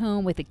coming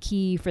home with a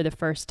key for the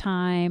first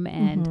time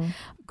and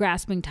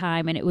grasping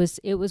time. And it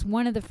was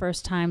one of the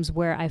first times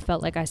where I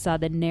felt like I saw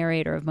the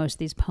narrator of most of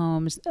these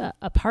poems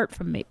apart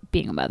from me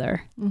being a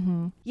mother.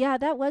 Mm-hmm. Yeah,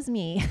 that was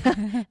me.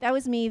 That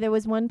was me. There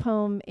was one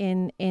poem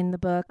in the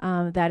book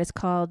that is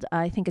called,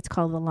 I think it's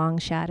called The Long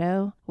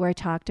Shadow, where I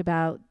talked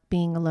about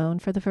being alone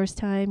for the first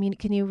time.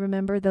 Can you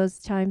remember those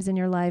times in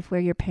your life where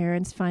your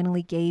parents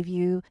finally gave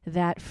you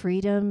that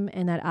freedom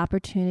and that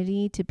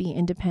opportunity to be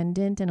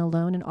independent and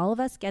alone? And all of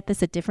us get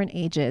this at different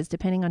ages,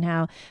 depending on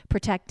how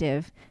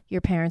protective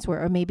your parents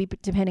were, or maybe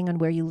depending on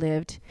where you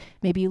lived.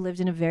 Maybe you lived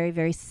in a very,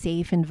 very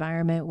safe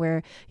environment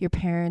where your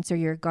parents or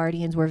your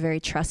guardians were very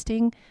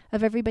trusting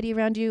of everybody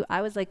around you.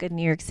 I was like a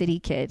New York City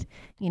kid,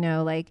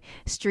 like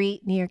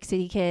street New York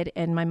City kid,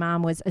 and my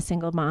mom was a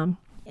single mom.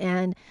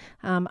 And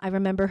I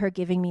remember her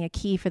giving me a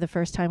key for the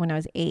first time when I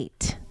was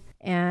 8.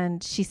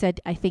 And she said,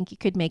 I think you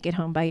could make it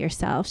home by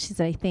yourself. She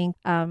said,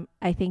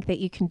 I think that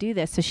you can do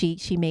this. So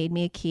she made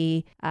me a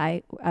key.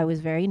 I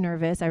was very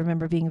nervous. I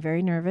remember being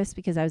very nervous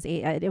because I was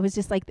it was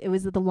just like, it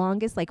was the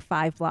longest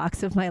 5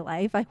 blocks of my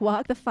life. I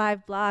walked the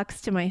 5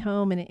 blocks to my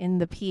home, and in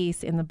the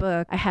piece, in the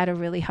book, I had a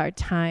really hard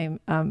time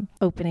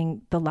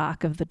opening the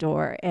lock of the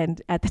door.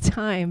 And at the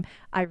time,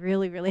 I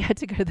really, really had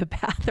to go to the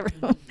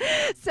bathroom.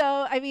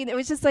 So, I mean, it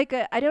was just like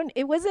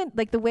it wasn't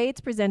like the way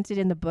it's presented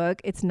in the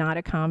book. It's not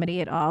a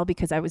comedy at all,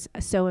 because I was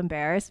so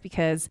embarrassed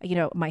because,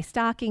 my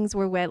stockings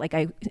were wet. Like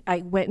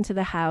I went into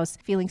the house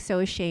feeling so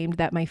ashamed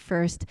that my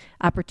first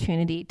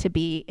opportunity to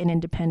be an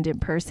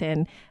independent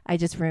person, I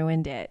just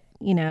ruined it.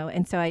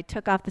 And so I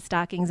took off the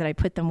stockings and I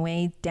put them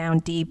way down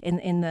deep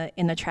in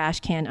the trash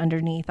can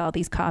underneath all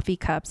these coffee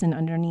cups and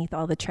underneath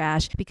all the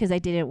trash, because I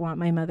didn't want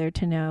my mother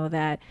to know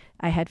that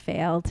I had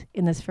failed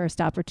in this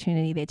first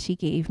opportunity that she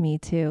gave me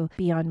to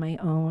be on my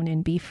own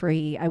and be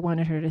free. I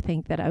wanted her to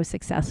think that I was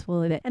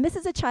successful at it. And this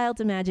is a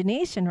child's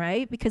imagination,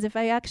 right? Because if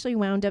I actually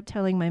wound up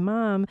telling my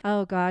mom,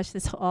 oh gosh,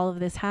 all of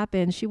this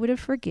happened, she would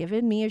have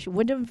forgiven me, or she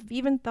wouldn't have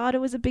even thought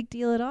it was a big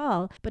deal at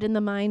all. But in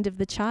the mind of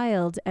the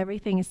child,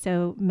 everything is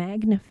so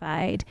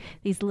magnified.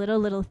 These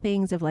little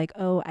things of like,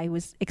 oh, I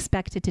was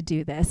expected to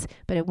do this,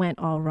 but it went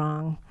all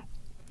wrong.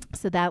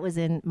 So that was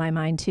in my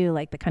mind too,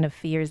 like the kind of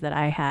fears that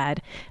I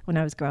had when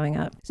I was growing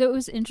up. So it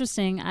was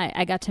interesting.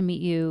 I got to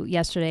meet you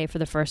yesterday for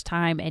the first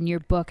time, and your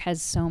book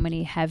has so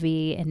many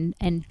heavy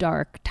and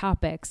dark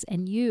topics.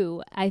 And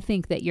I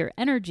think that your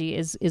energy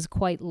is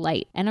quite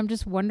light. And I'm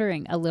just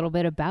wondering a little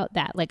bit about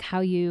that, like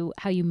how you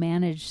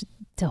manage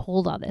to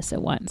hold all this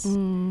at once.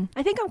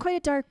 I think I'm quite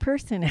a dark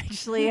person,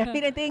 actually. I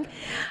mean,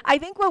 I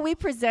think what we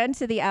present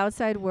to the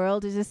outside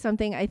world is just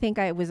something. I think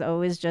I was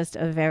always just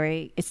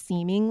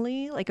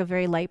seemingly like a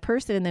very light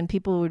person, and then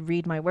people would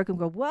read my work and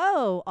go,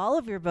 whoa, all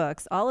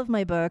of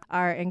my books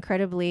are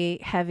incredibly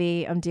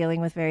heavy. I'm dealing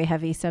with very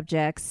heavy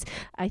subjects.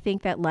 I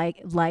think that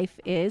life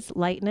is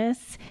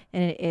lightness,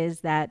 and it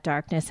is that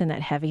darkness and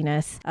that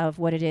heaviness of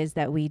what it is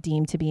that we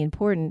deem to be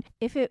important.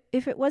 If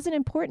it wasn't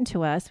important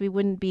to us, we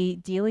wouldn't be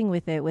dealing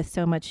with it with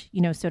so much,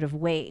 sort of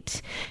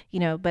weight,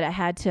 but I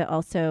had to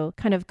also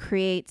kind of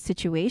create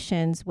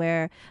situations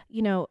where,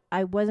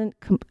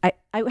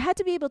 I had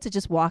to be able to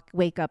just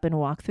wake up and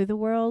walk through the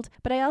world.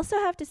 But I also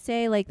have to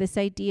say, like, this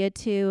idea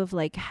too of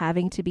like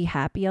having to be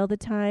happy all the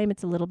time,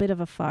 it's a little bit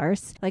of a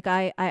farce. Like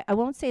I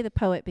won't say the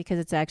poet because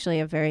it's actually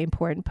a very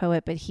important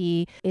poet, but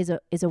he is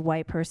a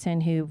white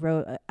person who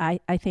wrote, I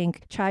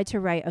think, tried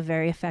to write a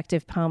very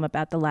effective poem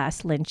about the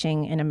last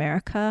lynching in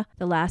America.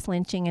 The last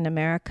lynching in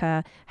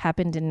America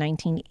happened in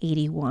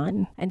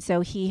 1981. And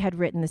so he had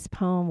written this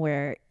poem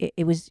where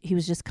he was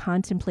just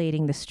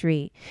contemplating the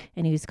street,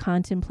 and he was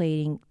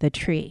contemplating the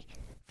tree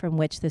from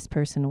which this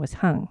person was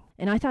hung.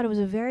 And I thought it was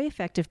a very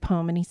effective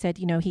poem. And he said,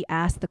 he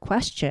asked the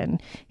question,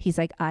 he's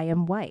like, I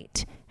am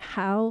white.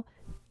 How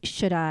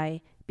should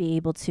I be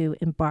able to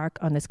embark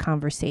on this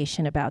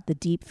conversation about the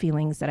deep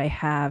feelings that I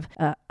have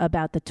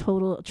about the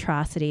total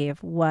atrocity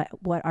of what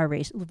our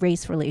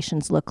race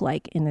relations look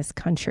like in this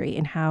country,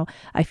 and how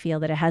I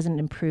feel that it hasn't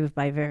improved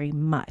by very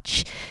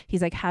much.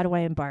 He's like, how do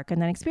I embark on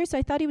that experience? So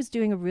I thought he was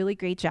doing a really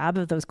great job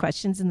of those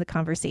questions in the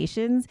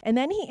conversations. And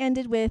then he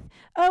ended with,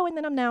 oh, and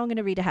then I'm going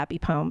to read a happy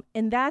poem.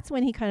 And that's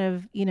when he kind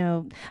of,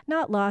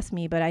 not lost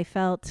me, but I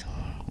felt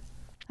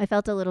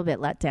a little bit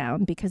let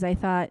down, because I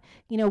thought,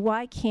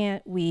 why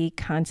can't we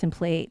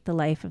contemplate the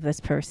life of this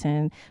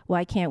person?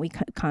 Why can't we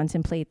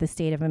contemplate the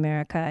state of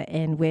America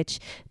in which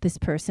this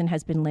person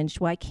has been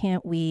lynched? Why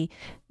can't we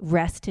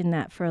rest in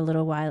that for a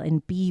little while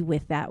and be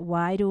with that?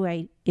 Why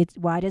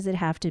does it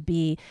have to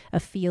be a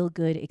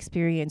feel-good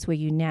experience where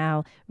you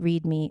now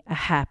read me a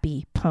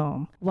happy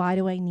poem? Why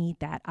do I need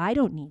that? I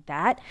don't need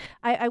that.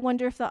 I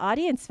wonder if the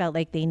audience felt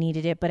like they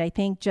needed it, but I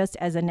think just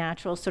as a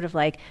natural sort of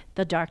like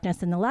the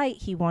darkness and the light,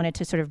 he wanted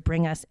to sort of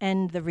bring us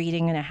end the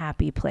reading in a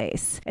happy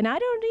place. And I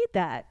don't need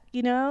that.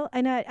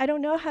 And I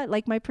don't know how,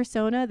 like, my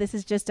persona, this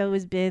has just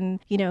always been,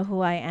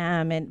 who I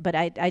am. But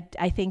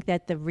I think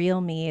that the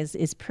real me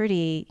is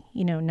pretty,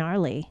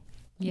 gnarly.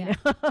 Yeah.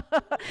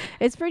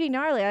 It's pretty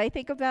gnarly. I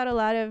think about a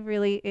lot of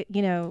really,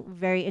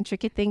 very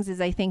intricate things, as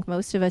I think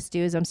most of us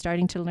do, as I'm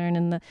starting to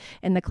learn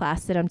in the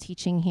class that I'm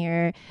teaching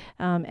here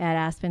at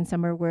Aspen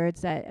Summer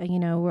Words, that,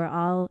 we're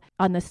all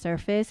on the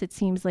surface. It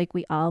seems like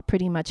we all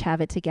pretty much have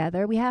it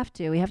together. We have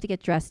to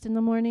get dressed in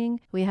the morning.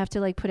 We have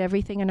to put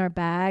everything in our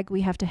bag.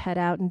 We have to head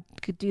out and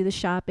do the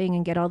shopping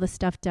and get all the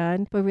stuff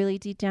done. But really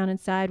deep down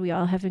inside, we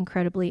all have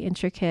incredibly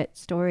intricate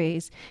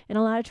stories and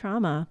a lot of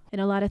trauma and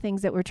a lot of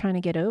things that we're trying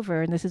to get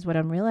over. And this is what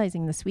I'm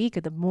realizing this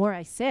week. The more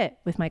I sit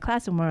with my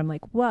class, the more I'm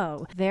like,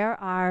 whoa, there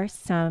are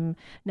some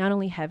not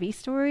only heavy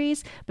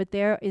stories, but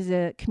there is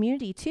a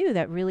community too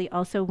that really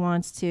also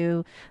wants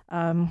to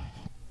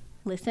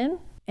listen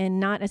and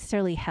not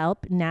necessarily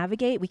help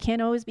navigate. We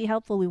can't always be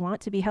helpful. We want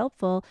to be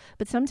helpful.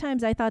 But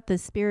sometimes I thought the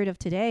spirit of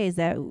today is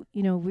that,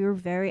 we were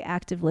very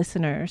active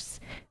listeners.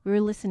 We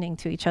were listening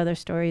to each other's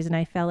stories. And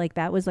I felt like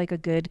that was like a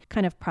good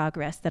kind of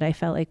progress that I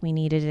felt like we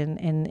needed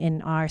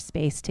in our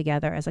space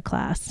together as a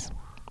class.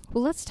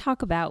 Well, let's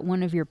talk about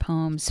one of your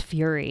poems,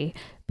 Fury,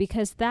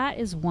 because that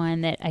is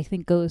one that I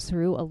think goes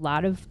through a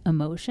lot of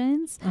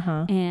emotions.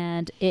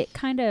 And it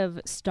kind of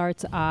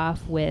starts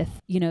off with,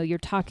 you're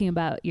talking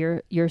about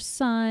your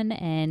son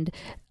and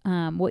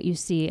what you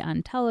see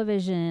on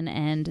television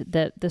and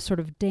the sort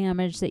of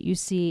damage that you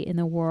see in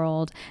the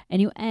world.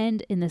 And you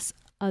end in this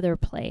other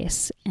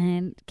place.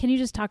 And can you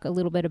just talk a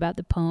little bit about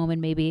the poem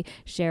and maybe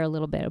share a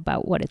little bit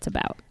about what it's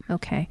about?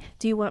 Okay.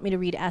 Do you want me to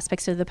read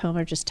aspects of the poem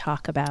or just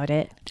talk about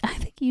it? I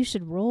think you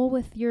should roll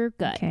with your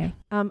gut. Okay.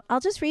 I'll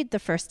just read the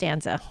first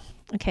stanza.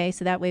 Okay.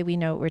 So that way we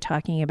know what we're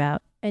talking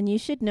about. And you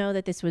should know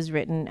that this was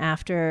written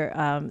after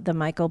the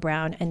Michael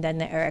Brown and then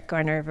the Eric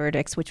Garner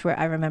verdicts, which were,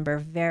 I remember,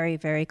 very,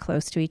 very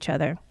close to each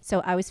other. So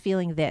I was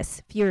feeling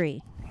this,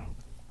 fury.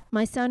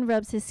 My son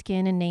rubs his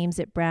skin and names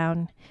it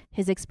brown,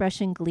 his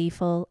expression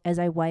gleeful as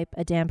I wipe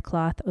a damp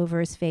cloth over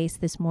his face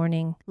this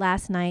morning.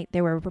 Last night,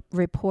 there were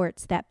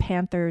reports that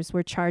panthers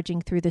were charging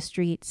through the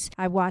streets.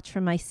 I watch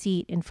from my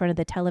seat in front of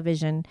the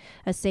television,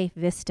 a safe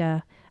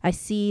vista. I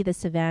see the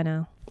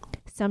savannah.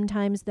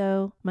 Sometimes,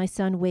 though, my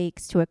son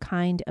wakes to a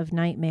kind of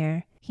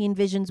nightmare. He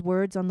envisions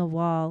words on the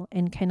wall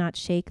and cannot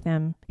shake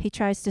them. He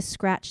tries to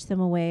scratch them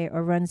away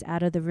or runs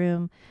out of the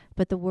room,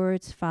 but the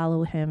words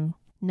follow him.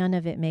 None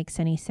of it makes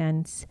any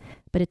sense,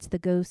 but it's the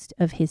ghost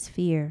of his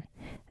fear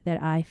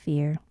that I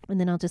fear. And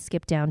then I'll just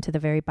skip down to the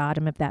very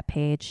bottom of that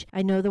page.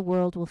 I know the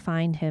world will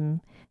find him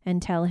and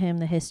tell him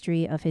the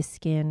history of his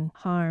skin.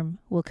 Harm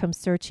will come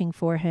searching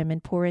for him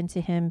and pour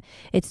into him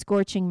its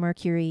scorching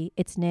mercury,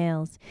 its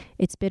nails,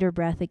 its bitter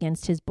breath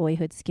against his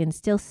boyhood skin,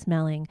 still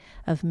smelling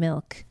of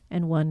milk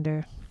and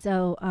wonder.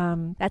 So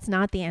that's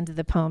not the end of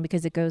the poem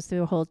because it goes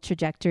through a whole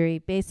trajectory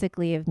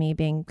basically of me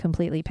being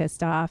completely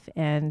pissed off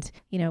and,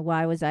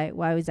 why was I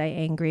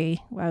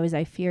angry? Why was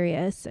I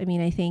furious? I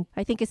mean, I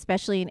think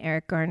especially in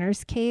Eric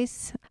Garner's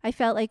case, I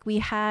felt like we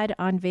had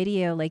on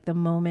video like the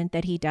moment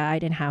that he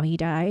died and how he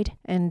died.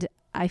 And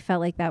I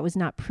felt like that was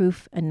not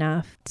proof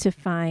enough to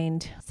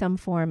find some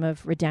form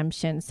of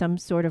redemption, some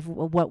sort of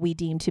what we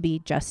deem to be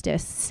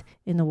justice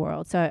in the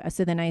world. So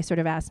then I sort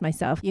of asked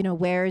myself,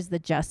 where is the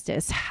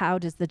justice? How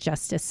does the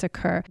justice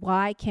occur?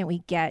 Why can't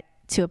we get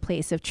to a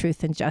place of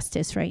truth and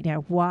justice right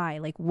now? Why?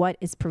 Like, what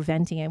is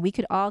preventing it? We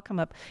could all come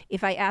up,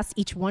 if I asked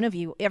each one of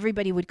you,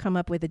 everybody would come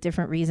up with a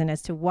different reason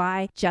as to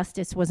why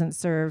justice wasn't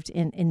served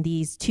in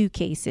these two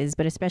cases,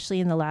 but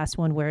especially in the last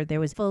one where there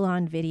was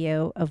full-on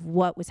video of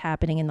what was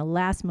happening in the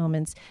last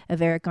moments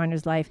of Eric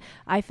Garner's life.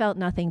 I felt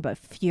nothing but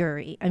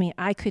fury. I mean,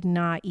 I could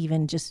not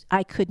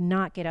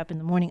get up in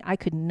the morning. I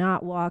could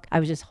not walk. I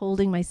was just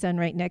holding my son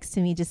right next to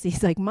me.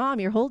 He's like,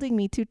 Mom, you're holding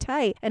me too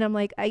tight. And I'm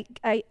like,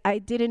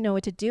 I didn't know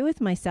what to do with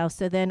myself.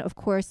 So then, of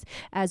course,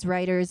 as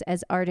writers,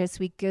 as artists,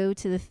 we go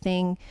to the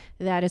thing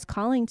that is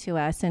calling to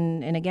us.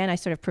 And again, I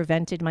sort of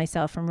prevented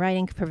myself from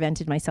writing.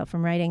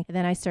 And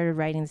then I started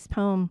writing this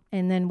poem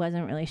and then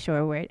wasn't really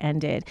sure where it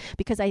ended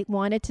because I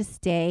wanted to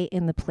stay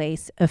in the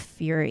place of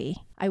fury.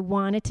 I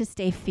wanted to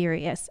stay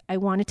furious. I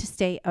wanted to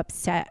stay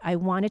upset. I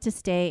wanted to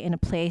stay in a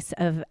place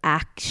of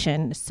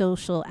action,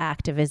 social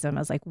activism. I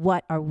was like,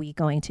 what are we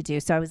going to do?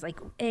 So I was like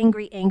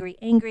angry.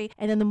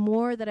 And then the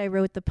more that I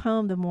wrote the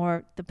poem, the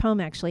more the poem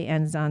actually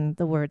ends on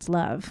the words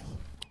love.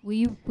 Will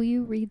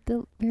you read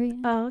the very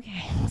end? Oh,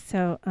 okay.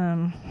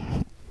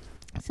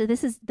 So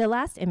this is the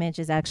last image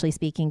is actually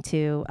speaking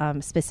to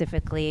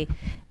specifically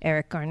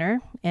Eric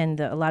Garner and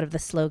a lot of the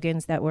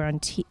slogans that were on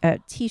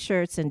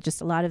T-shirts and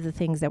just a lot of the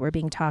things that were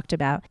being talked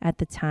about at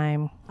the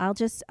time. I'll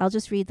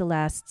just read the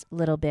last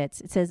little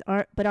bits. It says,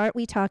 aren't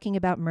we talking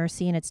about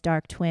mercy and its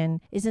dark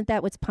twin? Isn't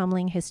that what's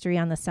pummeling history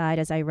on the side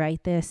as I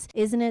write this?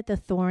 Isn't it the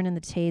thorn and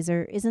the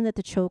taser? Isn't it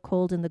the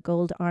chokehold and the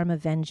gold arm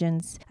of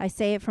vengeance? I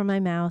say it from my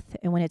mouth,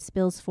 and when it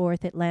spills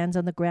forth, it lands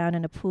on the ground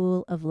in a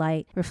pool of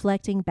light,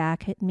 reflecting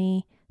back at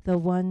me the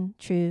one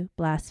true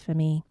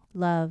blasphemy.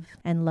 Love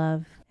and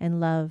love and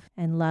love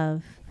and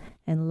love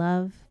and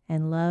love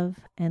and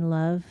love and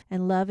love.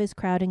 And love is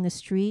crowding the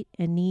street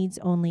and needs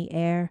only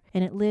air.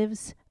 And it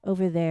lives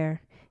over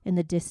there in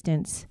the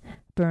distance,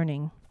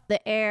 burning.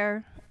 The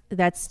air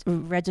that's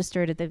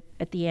registered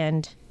at the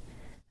end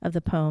of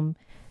the poem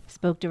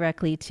spoke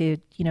directly to,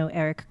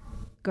 Eric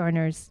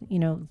Garner's,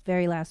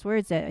 very last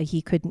words that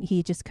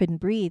he just couldn't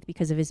breathe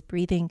because of his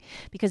breathing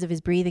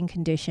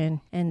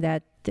condition, and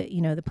that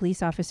the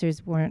police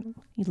officers weren't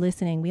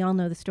listening. We all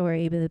know the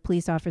story, but the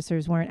police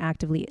officers weren't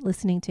actively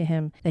listening to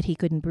him, that he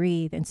couldn't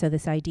breathe. And so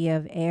this idea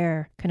of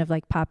air kind of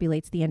like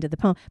populates the end of the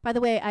poem. By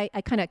the way,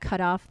 I kind of cut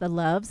off the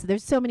loves.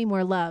 There's so many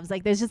more loves.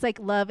 Like there's just like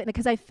love. And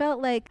because I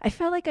felt like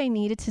I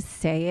needed to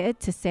say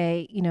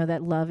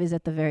that love is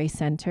at the very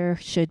center,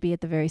 should be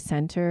at the very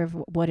center of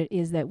what it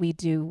is that we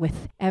do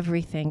with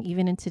everything.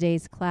 Even in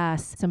today's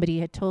class, somebody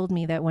had told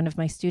me that one of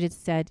my students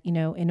said,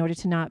 in order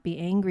to not be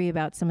angry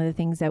about some of the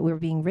things that were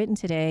being written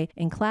today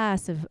in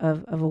class of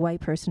a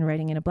white person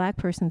writing in a black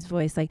person's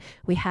voice, like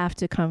we have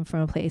to come from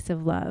a place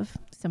of love.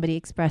 Somebody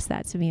expressed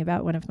that to me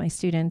about one of my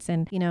students.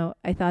 And,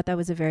 I thought that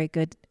was a very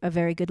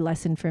good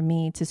lesson for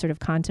me to sort of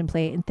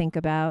contemplate and think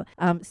about.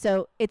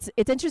 So it's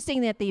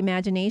interesting that the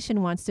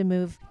imagination wants to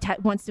move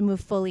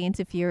fully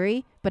into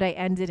fury, but I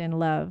ended in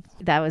love.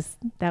 That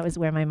was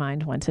where my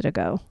mind wanted to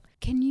go.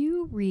 Can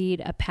you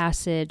read a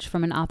passage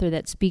from an author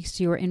that speaks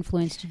to you or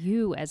influenced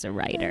you as a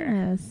writer?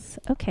 Yes.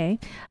 Okay.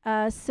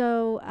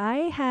 So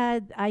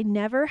I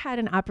never had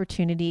an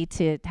opportunity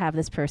to have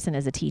this person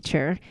as a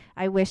teacher.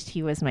 I wished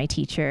he was my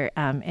teacher.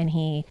 And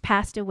he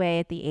passed away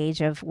at the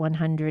age of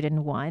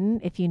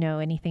 101. If you know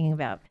anything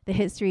about the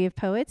history of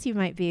poets, you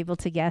might be able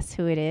to guess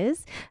who it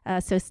is.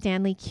 So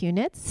Stanley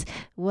Kunitz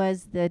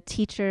was the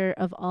teacher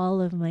of all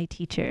of my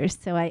teachers.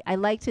 So I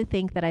like to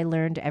think that I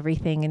learned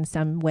everything in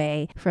some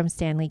way from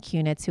Stanley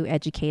Kunitz, who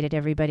educated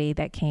everybody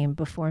that came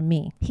before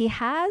me. He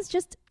has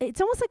it's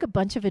almost like a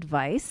bunch of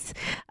advice,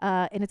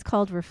 and it's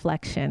called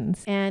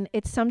Reflections. And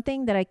it's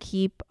something that I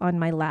keep on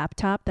my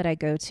laptop that I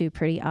go to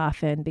pretty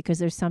often because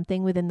there's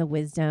something within the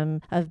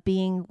wisdom of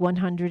being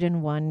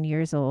 101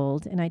 years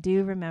old. And I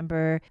do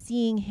remember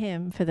seeing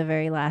him for the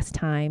very last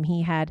time.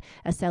 He had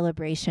a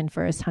celebration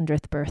for his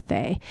 100th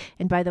birthday.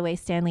 And by the way,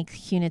 Stanley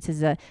Kunitz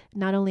is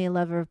not only a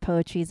lover of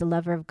poetry, he's a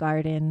lover of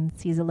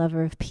gardens, he's a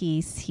lover of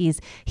peace. He was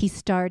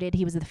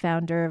the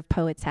founder of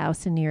Poets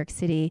House in New York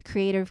City,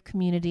 creator of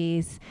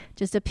communities,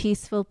 just a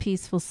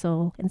peaceful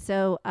soul. And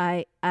so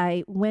I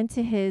went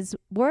to his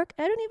work.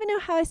 I don't even know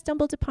how I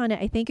stumbled upon it.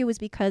 I think it was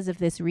because of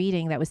this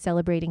reading that was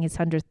celebrating his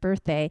 100th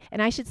birthday.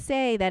 And I should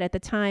say that at the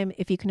time,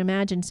 if you can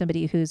imagine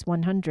somebody who's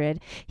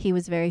 100, he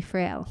was very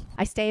frail.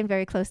 I stay in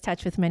very close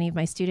touch with many of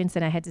my students,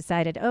 and I had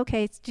decided,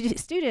 okay,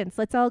 students,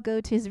 let's all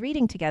go to his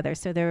reading together.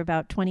 So there were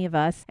about 20 of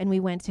us, and we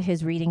went to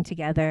his reading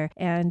together.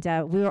 And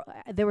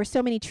there were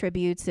so many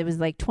tributes. It was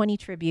like 20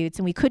 tributes,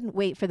 and we couldn't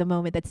wait for the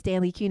moment that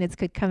Stanley Kunitz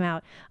could come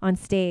out on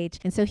stage.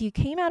 And so he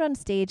came out on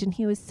stage, and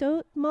he was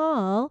so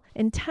small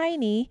and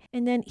tiny,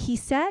 and then he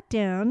sat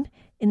down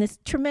in this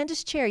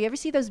tremendous chair. You ever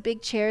see those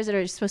big chairs that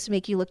are supposed to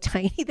make you look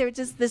tiny? They were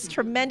just this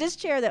tremendous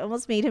chair that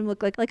almost made him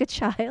look like a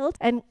child.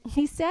 And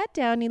he sat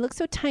down, and he looked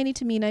so tiny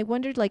to me, and I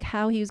wondered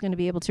how he was going to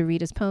be able to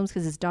read his poems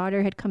because his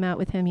daughter had come out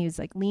with him. He was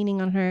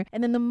leaning on her.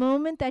 And then the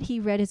moment that he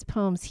read his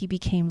poems, he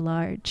became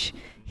large.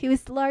 He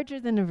was larger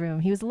than a room.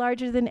 He was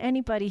larger than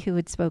anybody who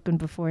had spoken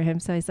before him.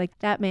 So he's like,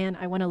 that man,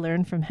 I want to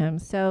learn from him.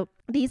 So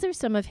these are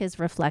some of his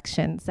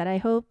reflections that I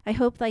hope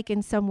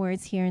in some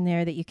words here and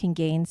there that you can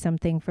gain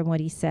something from what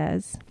he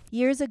says.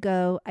 Years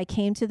ago, I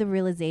came to the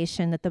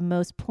realization that the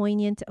most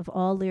poignant of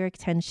all lyric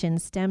tension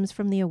stems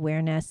from the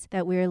awareness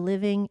that we are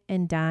living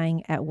and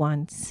dying at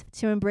once.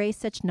 To embrace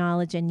such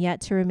knowledge and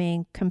yet to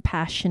remain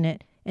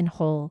compassionate and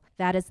whole,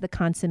 that is the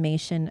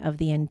consummation of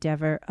the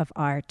endeavor of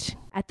art.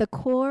 At the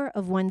core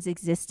of one's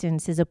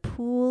existence is a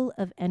pool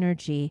of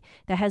energy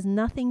that has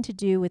nothing to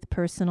do with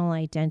personal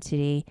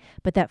identity,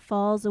 but that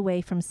falls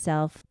away from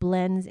self,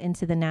 blends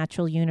into the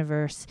natural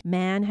universe.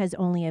 Man has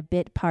only a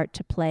bit part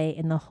to play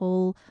in the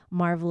whole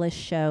marvelous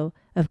show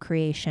of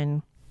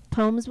creation.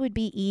 Poems would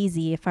be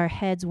easy if our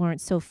heads weren't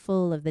so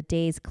full of the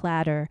day's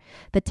clatter.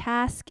 The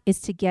task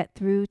is to get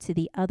through to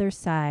the other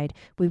side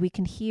where we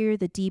can hear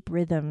the deep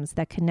rhythms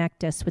that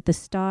connect us with the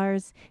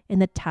stars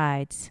and the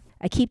tides.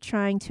 I keep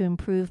trying to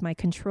improve my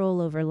control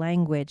over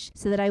language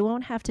so that I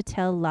won't have to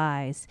tell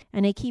lies,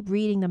 and I keep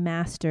reading the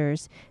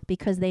masters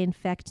because they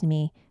infect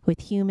me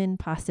with human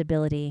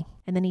possibility.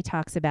 And then he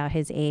talks about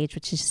his age,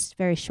 which is a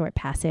very short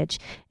passage.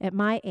 At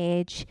my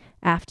age,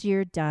 after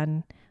you're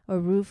done, or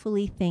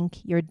ruefully think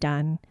you're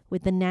done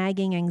with the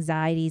nagging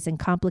anxieties and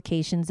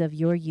complications of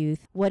your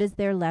youth, what is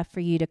there left for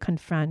you to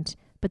confront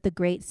but the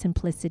great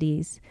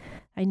simplicities?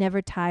 I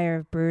never tire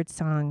of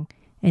birdsong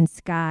and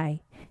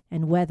sky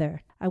and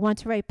weather. I want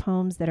to write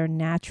poems that are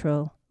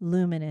natural,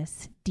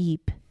 luminous,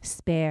 deep,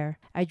 spare.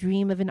 I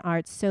dream of an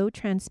art so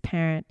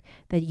transparent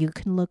that you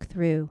can look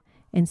through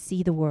and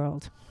see the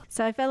world.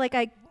 So I felt like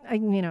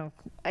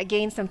I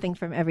gained something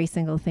from every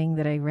single thing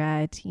that I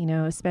read,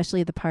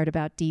 especially the part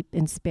about deep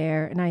and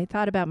spare. And I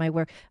thought about my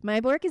work. My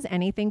work is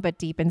anything but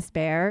deep and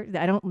spare.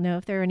 I don't know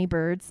if there are any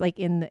birds I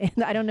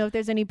don't know if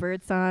there's any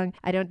bird song.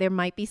 There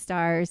might be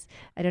stars.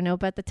 I don't know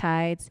about the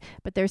tides,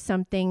 but there's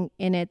something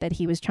in it that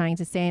he was trying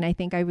to say. And I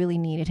think I really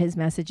needed his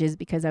messages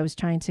because I was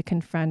trying to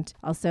confront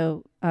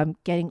also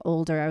getting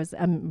older.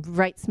 I'm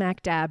right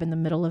smack dab in the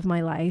middle of my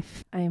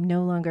life. I am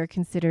no longer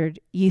considered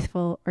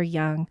youthful or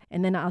young.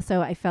 And then also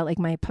I felt like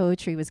my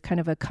poetry was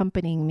kind of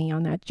accompanying me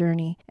on that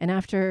journey. And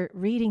after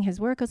reading his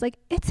work, I was like,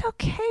 it's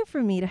okay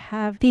for me to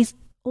have these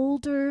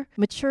older,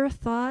 mature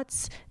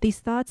thoughts, these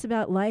thoughts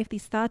about life,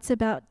 these thoughts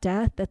about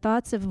death, the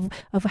thoughts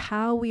of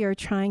how we are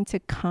trying to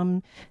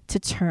come to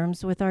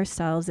terms with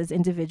ourselves as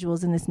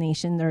individuals in this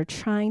nation that are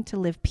trying to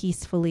live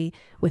peacefully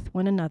with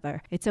one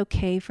another. It's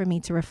okay for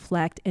me to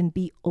reflect and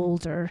be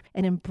older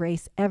and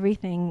embrace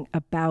everything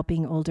about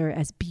being older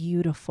as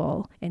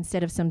beautiful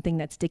instead of something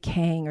that's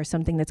decaying or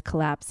something that's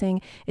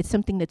collapsing. It's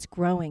something that's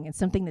growing. It's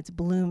something that's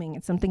blooming.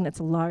 It's something that's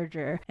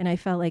larger. And I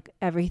felt like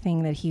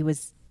everything that he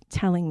was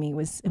telling me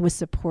was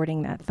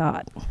supporting that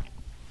thought.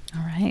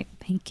 All right.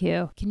 Thank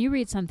you. Can you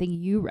read something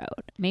you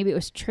wrote? Maybe it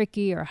was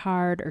tricky or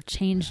hard or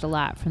changed a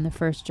lot from the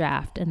first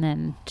draft, and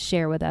then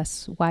share with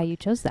us why you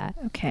chose that.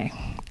 Okay.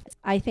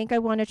 I think I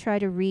want to try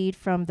to read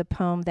from the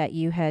poem that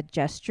you had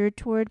gestured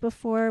toward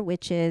before,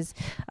 which is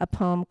a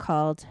poem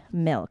called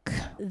Milk.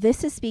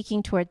 This is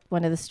speaking toward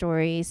one of the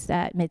stories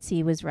that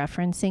Mitzi was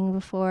referencing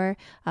before.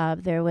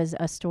 There was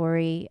a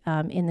story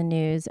in the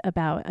news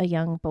about a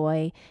young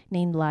boy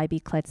named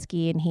Leiby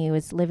Kletsky, and he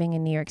was living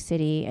in New York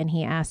City, and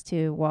he asked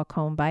to walk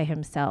home by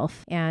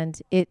himself. And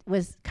it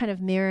was kind of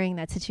mirroring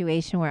that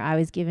situation where I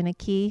was given a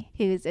key.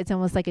 It's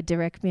almost like a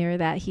direct mirror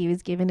that he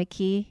was given a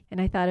key.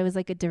 And I thought it was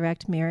like a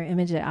direct mirror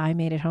image that I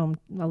made it home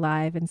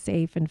alive and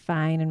safe and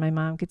fine. And my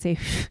mom could say,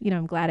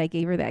 I'm glad I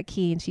gave her that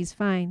key and she's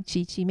fine.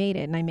 She made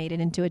it, and I made it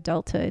into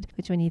adulthood,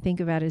 which when you think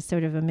about it is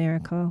sort of a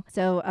miracle.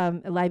 So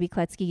Leiby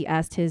Kletsky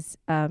asked his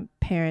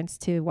parents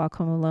to walk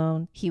home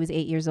alone. He was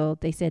 8 years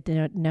old. They said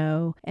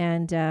no.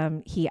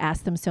 And he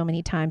asked them so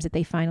many times that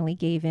they finally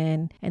gave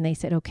in, and they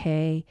said,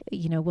 okay,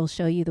 we'll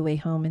show you the way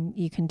home and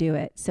you can do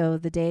it. So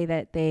the day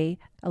that they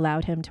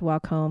allowed him to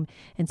walk home,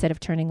 instead of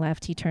turning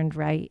left, he turned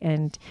right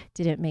and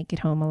didn't make it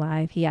home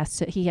alive. He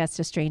asked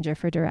a stranger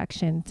for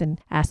directions and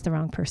asked the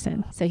wrong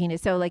person.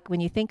 So like when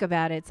you think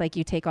about it, it's like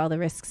you take all the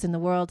risks in the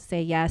world,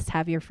 say yes,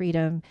 have your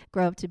freedom,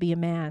 grow up to be a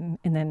man,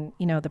 and then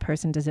the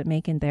person doesn't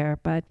make it there.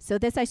 But so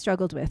this I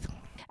struggled with.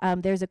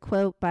 There's a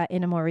quote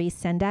in a Maurice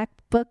Sendak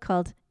book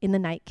called In the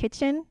Night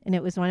Kitchen, and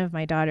it was one of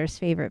my daughter's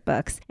favorite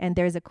books. And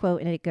there's a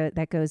quote in it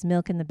that goes,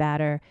 milk in the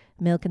batter,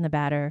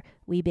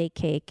 we bake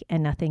cake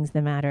and nothing's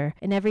the matter.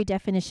 In every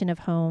definition of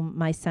home,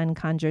 my son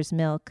conjures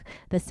milk.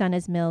 The sun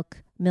is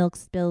milk, milk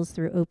spills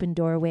through open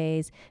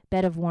doorways,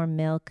 bed of warm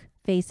milk,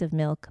 face of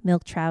milk,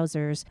 milk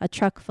trousers, a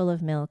truck full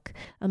of milk.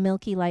 A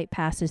milky light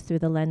passes through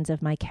the lens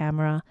of my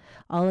camera.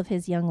 All of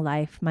his young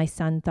life, my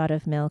son thought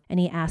of milk, and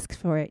he asks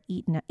for it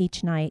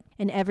each night.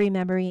 In every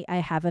memory I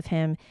have of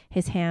him,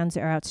 his hands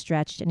are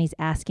outstretched, and he's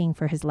asking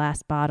for his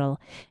last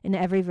bottle. In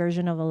every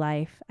version of a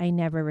life, I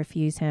never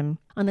refuse him.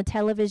 On the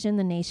television,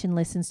 the nation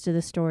listens to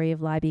the story of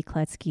Leiby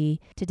Kletsky.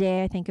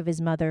 Today, I think of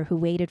his mother who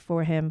waited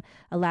for him,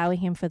 allowing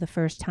him for the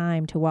first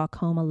time to walk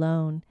home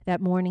alone. That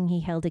morning,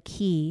 he held a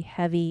key,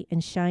 heavy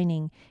and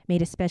shining,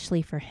 made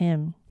especially for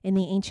him. In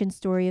the ancient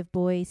story of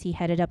boys, he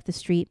headed up the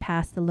street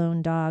past the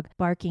lone dog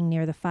barking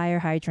near the fire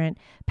hydrant,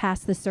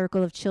 past the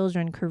circle of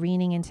children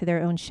careening into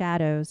their own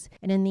shadows.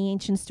 And in the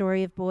ancient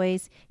story of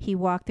boys, he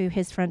walked through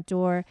his front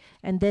door,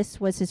 and this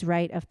was his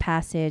rite of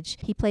passage.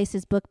 He placed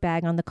his book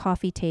bag on the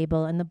coffee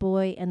table, and the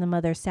boy and the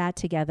mother sat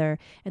together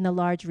in the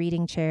large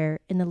reading chair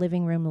in the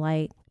living room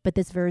light. But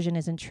this version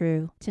isn't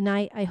true.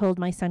 Tonight, I hold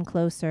my son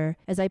closer.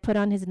 As I put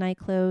on his night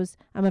clothes,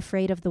 I'm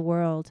afraid of the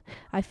world.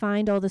 I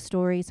find all the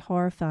stories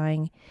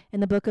horrifying.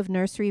 In the book of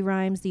nursery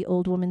rhymes, the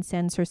old woman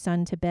sends her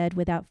son to bed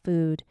without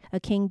food. A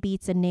king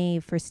beats a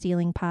knave for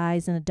stealing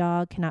pies, and a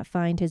dog cannot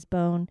find his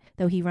bone,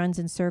 though he runs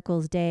in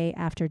circles day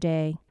after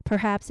day.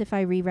 Perhaps if I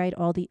rewrite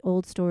all the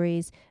old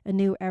stories, a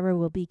new era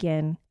will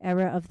begin.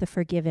 Era of the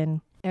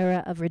forgiven.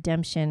 Era of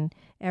redemption,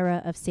 era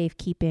of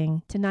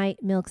safekeeping. Tonight,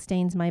 milk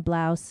stains my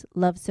blouse,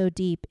 love so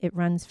deep it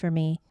runs for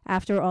me.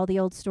 After all the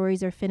old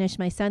stories are finished,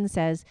 my son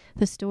says,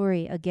 the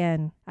story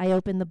again. I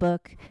open the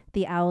book,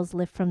 the owls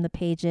lift from the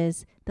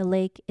pages. The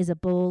lake is a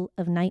bowl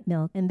of night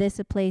milk, and this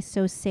a place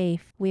so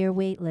safe. We are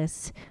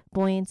weightless,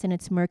 buoyant in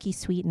its murky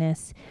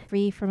sweetness,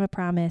 free from a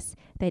promise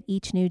that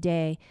each new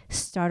day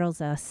startles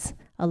us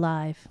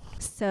alive.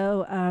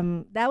 So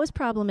that was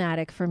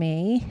problematic for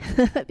me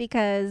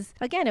because,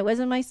 again, it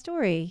wasn't my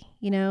story,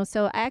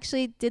 so I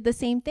actually did the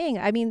same thing.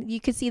 I mean, you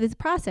could see this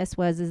process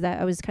is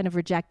that I was kind of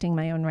rejecting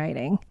my own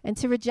writing. And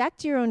to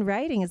reject your own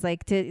writing is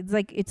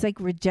it's like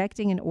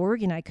rejecting an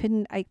organ. I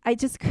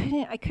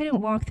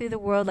couldn't walk through the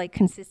world like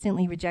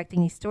consistently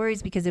rejecting these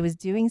stories because it was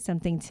doing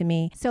something to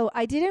me. So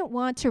I didn't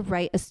want to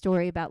write a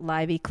story about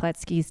Leiby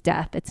Kletsky's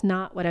death. That's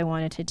not what I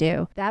wanted to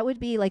do. That would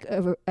be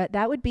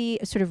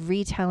a sort of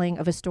retelling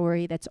of a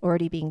story that's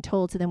already being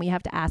told. So then we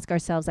have to ask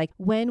ourselves,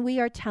 when we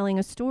are telling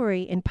a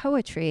story in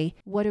poetry,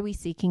 what are we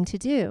seeking to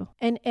do?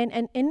 And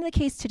in the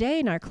case today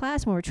in our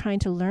class, when we're trying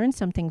to learn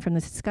something from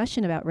this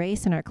discussion about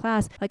race in our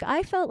class,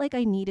 I felt like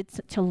I needed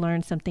to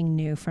learn something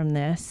new from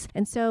this.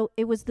 And so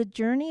it was the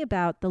journey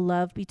about the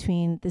love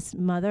between this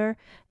mother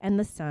and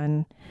the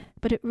son,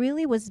 but it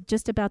really was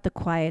just about the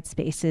quiet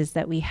spaces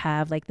that we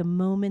have, the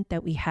moment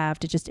that we have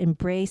to just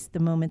embrace the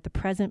moment, the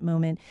present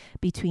moment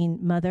between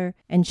mother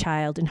and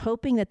child, and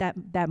hoping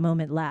that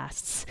moment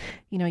lasts.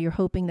 You're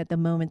hoping that the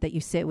moment that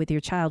you sit with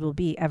your child will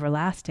be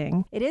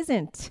everlasting. It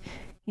isn't.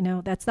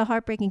 That's the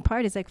heartbreaking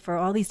part, is for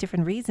all these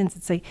different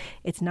reasons,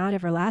 it's not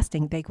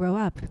everlasting. They grow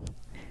up.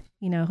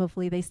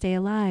 hopefully they stay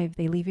alive.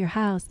 They leave your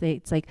house.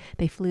 It's like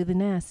they flew the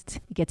nest.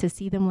 You get to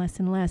see them less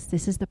and less.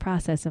 This is the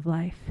process of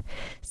life.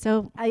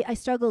 So I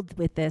struggled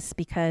with this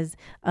because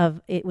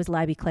it was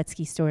Leiby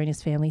Kletsky's story and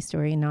his family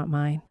story and not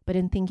mine. But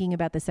in thinking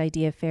about this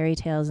idea of fairy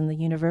tales and the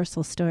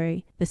universal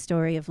story, the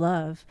story of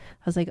love,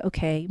 I was like,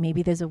 okay,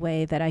 maybe there's a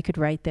way that I could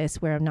write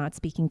this where I'm not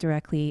speaking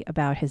directly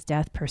about his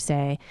death per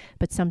se,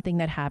 but something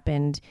that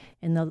happened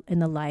in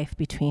the life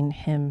between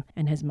him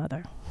and his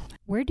mother.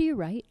 Where do you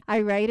write?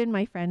 I write in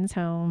my friend's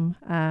home.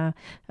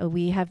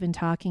 We have been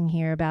talking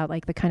here about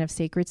like the kind of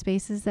sacred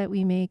spaces that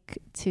we make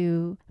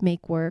to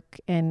make work.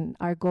 And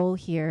our goal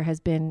here has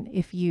been,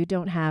 if you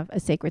don't have a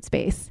sacred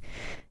space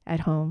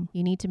at home,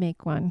 you need to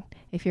make one.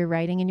 If you're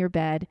writing in your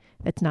bed,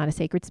 that's not a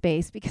sacred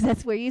space because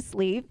that's where you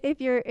sleep.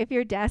 If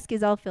your desk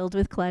is all filled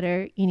with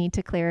clutter, you need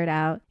to clear it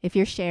out. If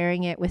you're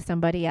sharing it with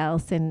somebody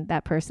else and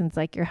that person's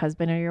like your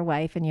husband or your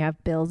wife and you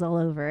have bills all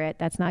over it,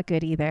 that's not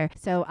good either.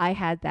 So I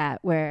had that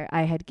where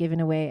I had given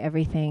away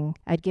everything.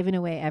 I'd given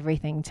away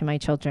everything to my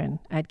children.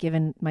 I'd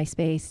given my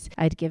space.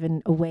 I'd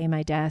given away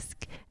my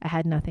desk. I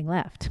had nothing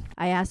left.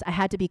 I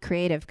had to be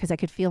creative because I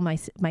could feel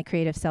my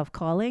creative self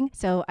calling.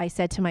 So I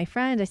said to my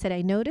friend,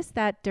 I noticed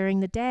that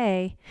during the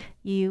day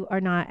you are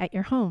not at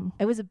your home.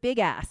 It was a big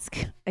ask.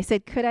 I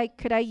said, could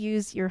I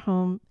use your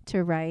home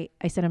to write?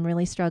 I said, I'm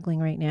really struggling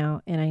right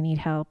now and I need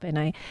help. And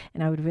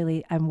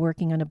I'm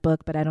working on a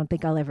book, but I don't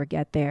think I'll ever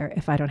get there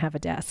if I don't have a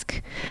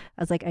desk.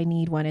 I was like, I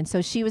need one. And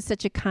so she was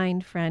such a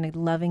kind friend, a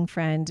loving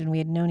friend. And we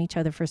had known each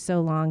other for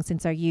so long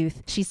since our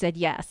youth. She said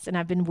yes. And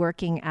I've been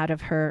working out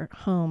of her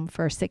home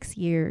for 6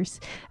 years.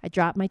 I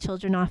dropped my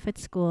children off at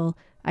school.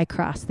 I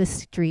cross the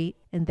street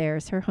and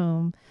there's her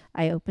home.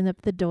 I open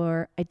up the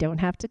door. I don't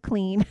have to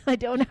clean. I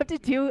don't have to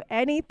do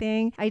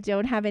anything. I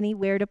don't have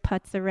anywhere to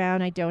putz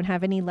around. I don't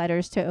have any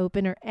letters to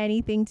open or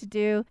anything to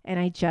do. And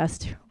I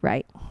just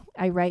write.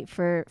 I write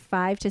for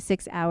 5 to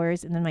 6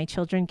 hours and then my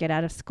children get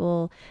out of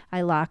school.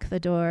 I lock the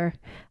door.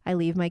 I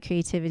leave my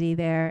creativity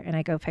there and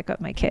I go pick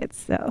up my kids.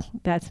 So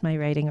that's my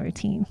writing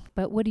routine.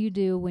 But what do you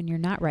do when you're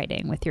not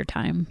writing with your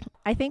time?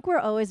 I think we're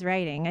always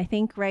writing. I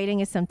think writing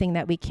is something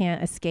that we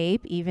can't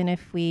escape, even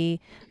if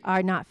we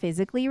are not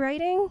physically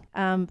writing.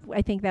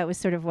 I think that was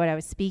sort of what I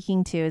was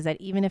speaking to, is that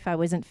even if I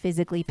wasn't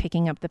physically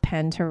picking up the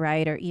pen to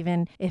write, or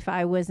even if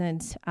I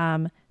wasn't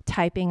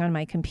typing on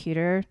my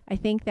computer, I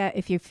think that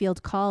if you feel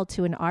called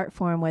to an art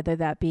form, whether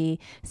that be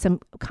some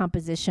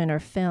composition or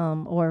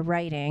film or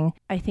writing,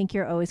 I think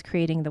you're always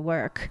creating the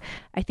work.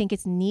 I think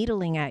it's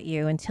needling at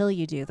you until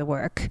you do the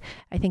work.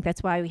 I think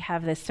that's why we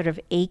have this sort of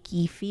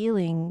achy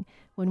feeling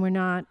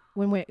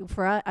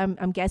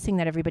I'm guessing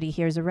that everybody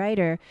here is a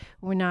writer.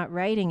 When we're not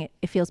writing,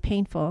 it feels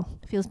painful.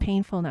 It feels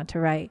painful not to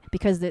write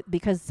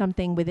because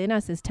something within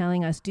us is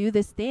telling us, do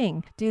this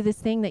thing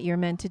that you're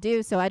meant to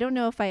do. So I don't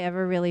know if I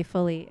ever really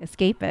fully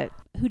escape it.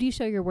 Who do you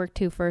show your work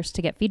to first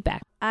to get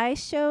feedback? I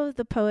show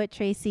the poet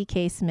Tracy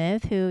K.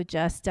 Smith, who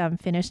just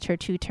finished her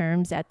 2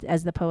 terms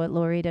as the Poet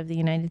Laureate of the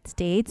United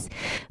States.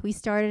 We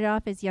started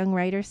off as young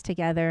writers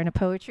together in a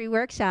poetry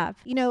workshop.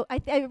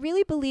 I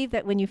really believe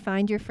that when you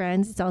find your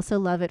friends, it's also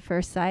love at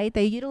first sight.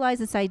 They utilize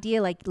this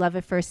idea like love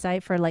at first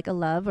sight for like a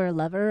love or a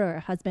lover or a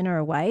husband or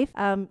a wife.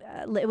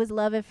 It was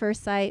love at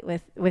first sight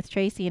with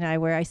Tracy and I,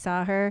 where I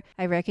saw her,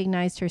 I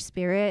recognized her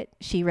spirit,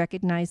 she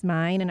recognized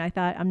mine, and I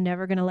thought, I'm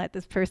never going to let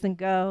this person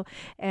go.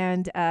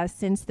 And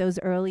since those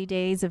early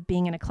days of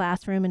being in a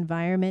classroom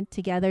environment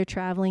together,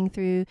 traveling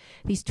through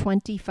these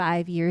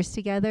 25 years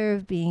together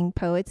of being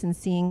poets and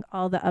seeing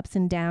all the ups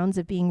and downs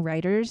of being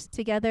writers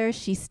together,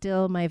 she's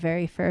still my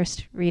very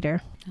first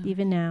reader,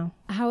 even now.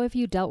 How have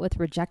you dealt with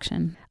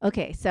rejection?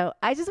 Okay, so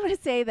I just want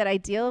to say that I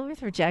deal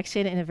with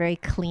rejection in a very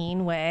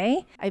clean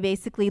way. I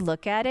basically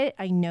look at it,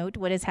 I note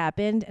what has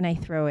happened, and I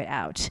throw it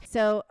out.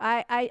 So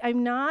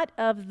I'm not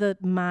of the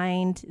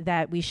mind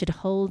that we should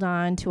hold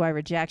on to our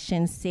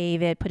rejection,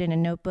 save it, put it in a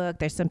notebook.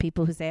 There's some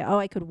people who say,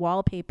 I could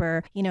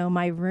wallpaper,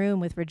 my room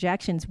with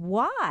rejections.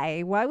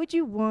 Why? Why would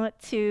you want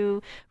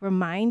to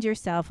remind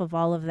yourself of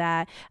all of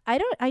that? I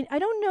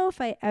don't know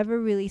if I ever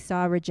really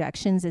saw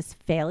rejections as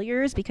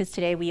failures, because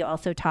today we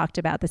also talked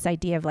about this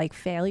idea of like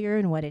failure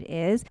and what it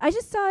is. I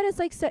just saw it as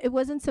like, so it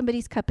wasn't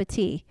somebody's cup of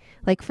tea.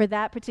 Like for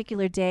that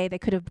particular day, they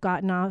could have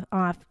gotten off,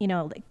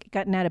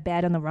 gotten out of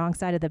bed on the wrong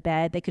side of the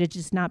bed. They could have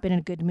just not been in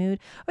a good mood,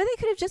 or they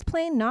could have just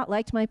plain not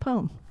liked my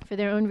poem for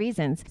their own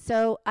reasons.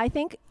 So I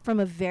think from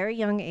a very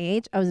young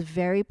age, I was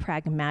very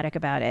pragmatic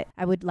about it.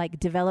 I would like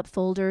develop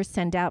folders,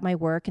 send out my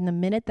work, and the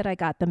minute that I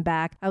got them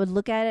back, I would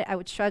look at it, I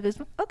would shrug,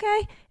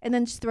 okay, and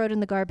then just throw it in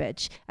the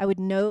garbage. I would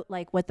note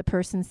like what the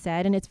person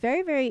said. And it's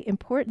very, very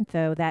important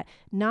though that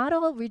not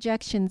all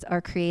rejections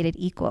are created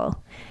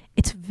equal.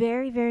 It's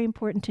very, very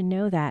important to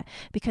know that,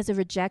 because a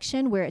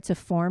rejection where it's a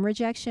form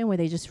rejection, where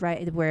they just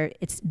write, where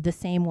it's the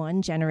same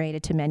one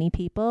generated to many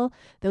people,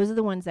 those are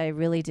the ones that I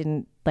really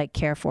didn't like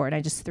care for it.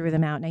 I just threw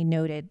them out and I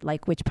noted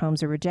like which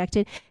poems are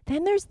rejected.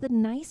 Then there's the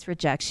nice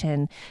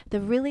rejection,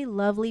 the really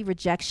lovely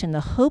rejection,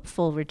 the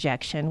hopeful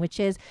rejection, which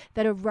is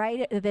that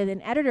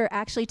an editor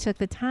actually took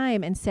the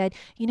time and said,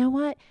 you know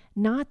what,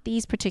 not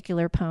these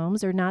particular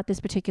poems or not this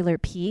particular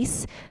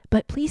piece,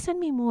 but please send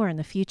me more in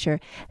the future.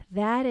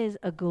 That is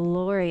a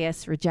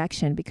glorious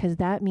rejection because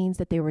that means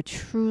that they were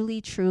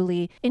truly,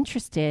 truly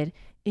interested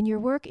in your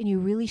work, and you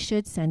really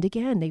should send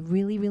again. They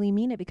really, really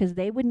mean it because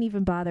they wouldn't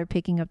even bother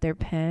picking up their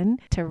pen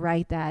to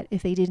write that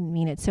if they didn't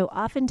mean it. So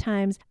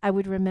oftentimes I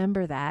would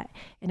remember that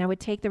and I would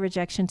take the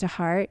rejection to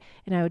heart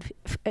and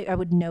I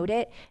would note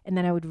it and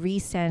then I would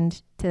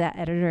resend to that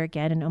editor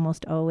again, and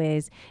almost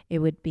always it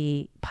would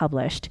be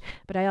published.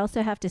 But I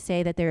also have to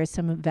say that there is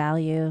some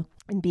value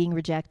in being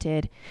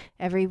rejected.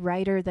 Every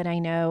writer that I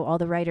know, all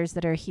the writers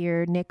that are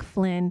here, Nick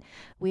Flynn,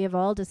 we have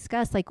all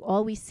discussed, like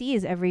all we see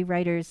is every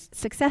writer's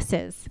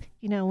successes.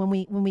 You know,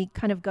 when we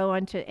kind of go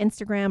onto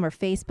Instagram or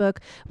Facebook,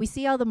 we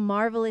see all the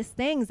marvelous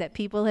things that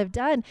people have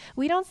done.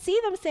 We don't see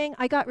them saying,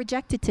 I got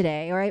rejected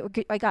today, or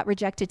I got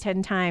rejected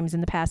 10 times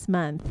in the past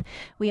month.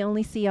 We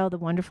only see all the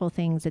wonderful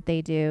things that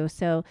they do.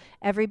 So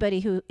everybody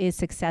who is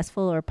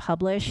successful or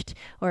published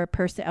or a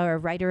person or a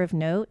writer of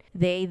note,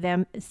 they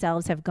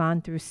themselves have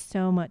gone through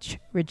so much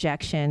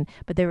rejection,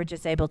 but they were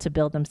just able to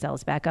build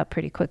themselves back up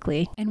pretty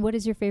quickly. And what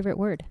is your favorite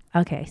word?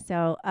 Okay,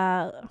 so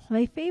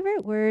my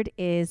favorite word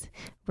is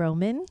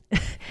Roman,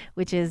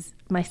 which is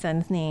my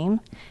son's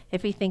name.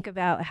 If we think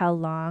about how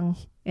long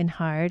and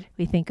hard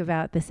we think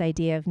about this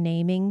idea of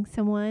naming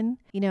someone,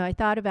 you know, I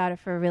thought about it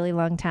for a really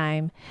long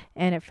time.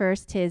 And at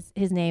first his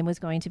name was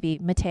going to be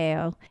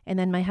Mateo. And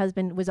then my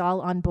husband was all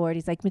on board.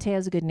 He's like,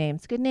 Mateo's a good name.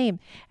 It's a good name.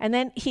 And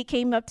then he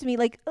came up to me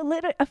like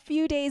a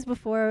few days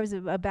before I was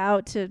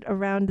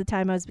around the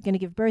time I was going to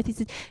give birth. He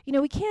said, you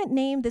know, we can't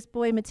name this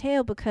boy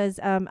Mateo because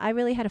I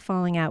really had a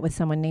falling out with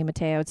someone named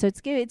Mateo. So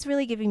it's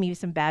really giving me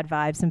some bad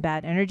vibes, some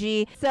bad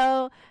energy.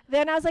 So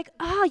then I was like,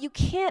 you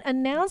can't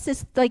announce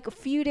this like a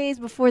few days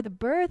before the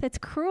birth. It's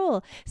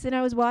cruel. So then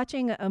I was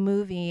watching a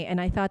movie and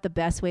I thought the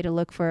best way to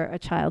look for a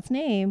child's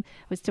name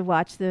was to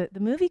watch the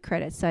movie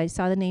credits. So I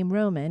saw the name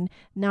Roman,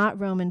 not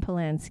Roman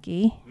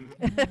Polanski.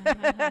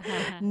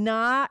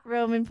 Not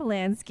Roman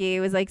Polanski.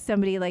 It was like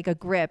somebody like a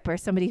grip or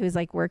somebody who's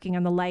like working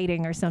on the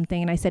lighting or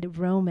something. And I said,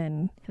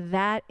 Roman,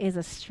 that is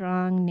a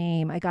strong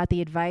name. I got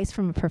the advice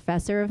from a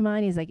professor of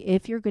mine. He's like,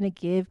 if you're going to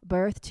give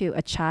birth to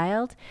a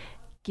child,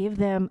 give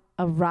them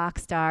a rock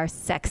star,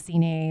 sexy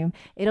name.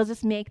 It'll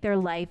just make their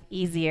life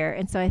easier.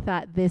 And so I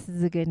thought, this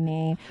is a good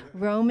name.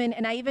 Roman,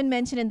 and I even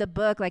mentioned in the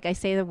book, like I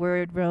say the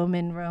word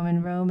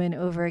Roman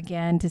over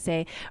again to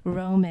say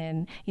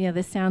Roman. You know,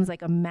 this sounds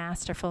like a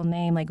masterful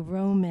name, like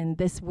Roman,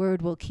 this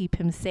word will keep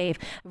him safe.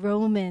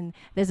 Roman,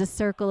 there's a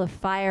circle of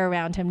fire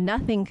around him.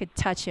 Nothing could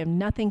touch him.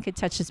 Nothing could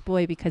touch this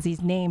boy because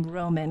he's named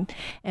Roman,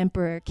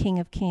 Emperor, King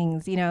of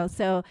Kings, you know.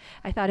 So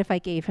I thought if I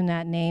gave him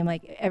that name,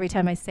 like every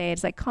time I say it,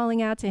 it's like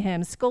calling out to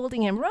him,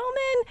 scolding him, Roman,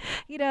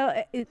 you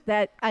know,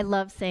 that I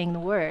love saying the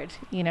word,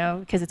 you know,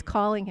 because it's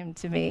calling him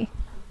to me.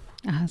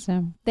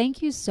 Awesome.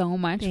 Thank you so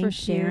much for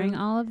sharing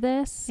all of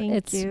this.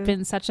 It's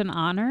been such an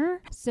honor.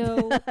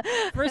 So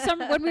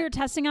when we were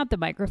testing out the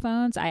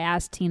microphones, I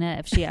asked Tina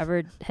if she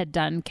ever had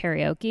done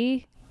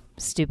karaoke.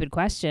 Stupid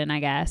question, I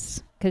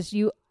guess, because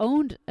you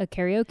owned a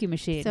karaoke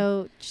machine.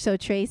 So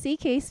Tracy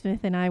K.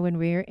 Smith and I, when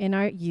we were in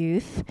our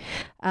youth,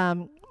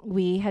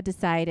 we had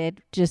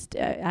decided just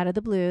out of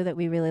the blue that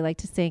we really liked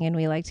to sing and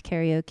we liked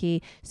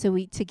karaoke. So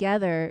we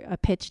together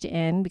pitched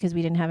in, because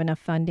we didn't have enough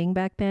funding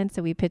back then.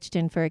 So we pitched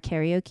in for a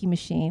karaoke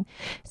machine.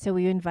 So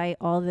we invite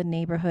all the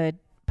neighborhood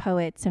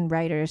poets and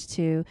writers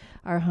to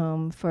our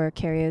home for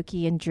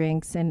karaoke and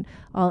drinks, and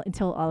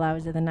until all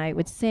hours of the night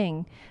would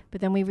sing.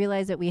 But then we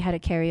realized that we had a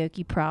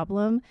karaoke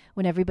problem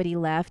when everybody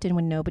left and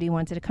when nobody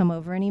wanted to come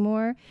over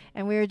anymore,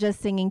 and we were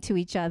just singing to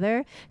each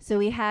other. So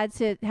we had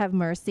to have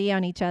mercy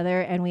on each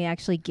other, and we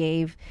actually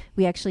donated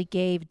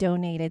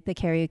the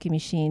karaoke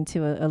machine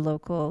to a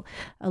local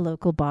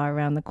bar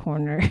around the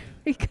corner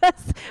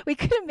because we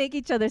couldn't make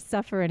each other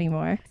suffer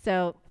anymore.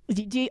 So are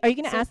you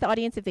going to ask the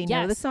audience if they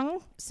know the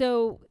song?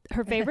 So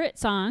her favorite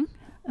song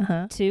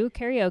to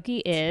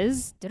karaoke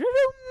is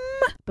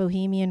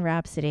Bohemian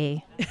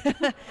Rhapsody.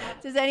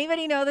 Does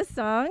anybody know the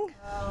song?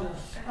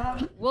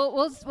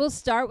 We'll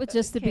start with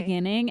just the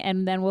beginning,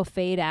 and then we'll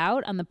fade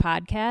out on the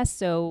podcast.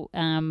 So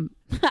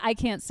I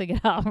can't sing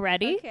it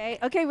already.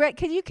 Okay. Right.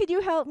 Could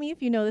you help me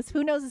if you know this?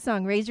 Who knows the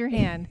song? Raise your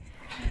hand.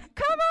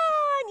 Come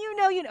on, you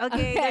know.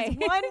 Okay.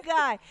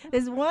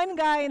 There's one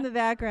guy in the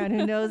background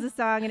who knows the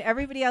song, and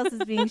everybody else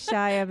is being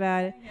shy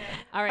about it.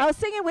 All right. Oh,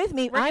 sing it with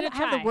me. I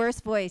have the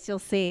worst voice. You'll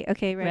see.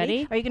 Okay,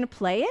 ready? Are you going to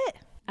play it?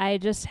 I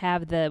just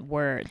have the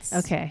words.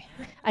 Okay.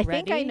 I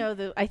think I know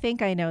the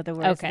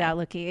words without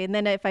looking. And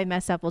then if I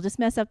mess up, we'll just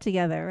mess up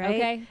together, right?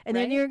 Okay. And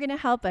then you're going to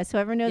help us,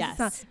 whoever knows the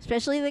song,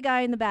 especially the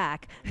guy in the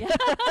back.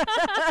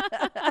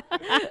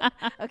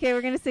 Okay,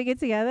 we're going to sing it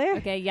together?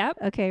 Okay, yep.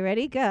 Okay,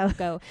 ready? Go.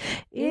 Go.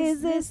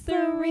 Is this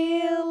the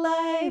real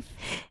life?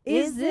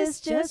 Is this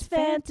just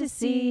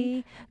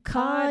fantasy?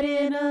 Caught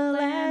in a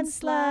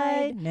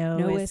landslide,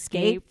 no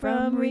escape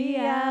from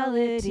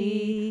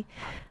reality.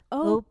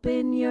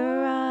 Open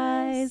your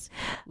eyes,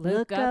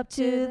 look up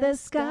to the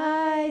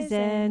skies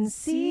and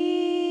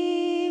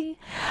see.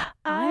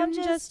 I'm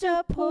just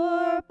a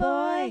poor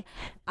boy,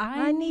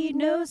 I need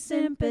no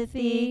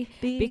sympathy,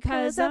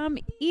 because I'm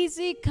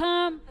easy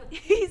come,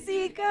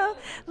 easy go,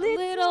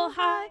 little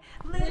high,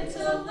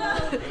 little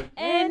low.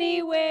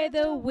 Anywhere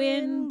the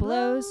wind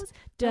blows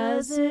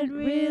doesn't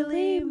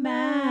really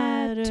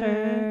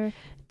matter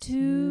to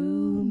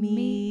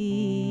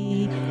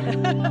me.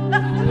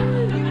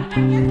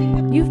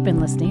 You've been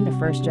listening to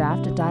First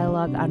Draft, a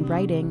dialogue on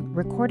writing,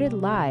 recorded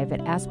live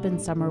at Aspen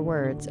Summer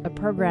Words, a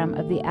program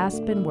of the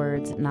Aspen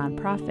Words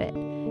nonprofit.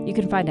 You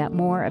can find out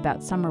more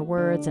about Summer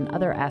Words and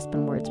other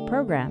Aspen Words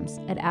programs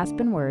at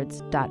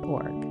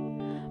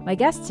aspenwords.org. My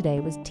guest today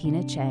was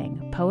Tina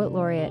Chang, Poet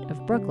Laureate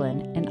of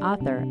Brooklyn and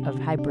author of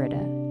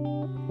Hybrida.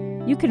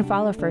 You can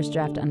follow First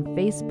Draft on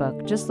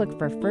Facebook. Just look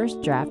for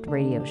First Draft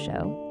Radio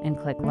Show and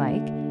click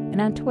like,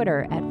 and on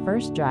Twitter at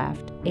First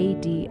Draft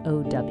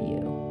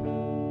ADOW.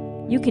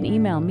 You can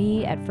email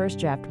me at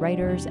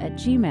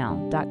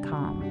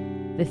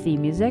firstdraftwriters@gmail.com. The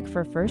theme music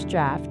for First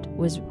Draft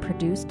was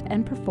produced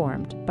and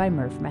performed by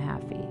Murph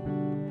Mahaffey.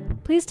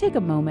 Please take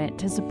a moment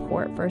to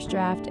support First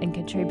Draft and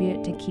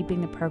contribute to keeping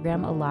the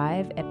program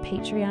alive at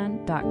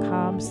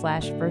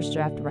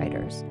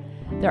patreon.com/firstdraftwriters.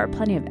 There are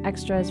plenty of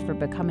extras for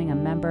becoming a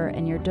member,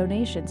 and your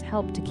donations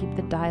help to keep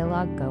the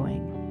dialogue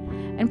going.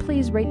 And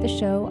please rate the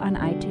show on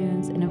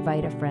iTunes and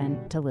invite a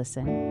friend to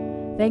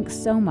listen. Thanks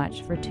so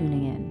much for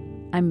tuning in.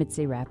 I'm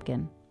Mitzi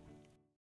Rapkin.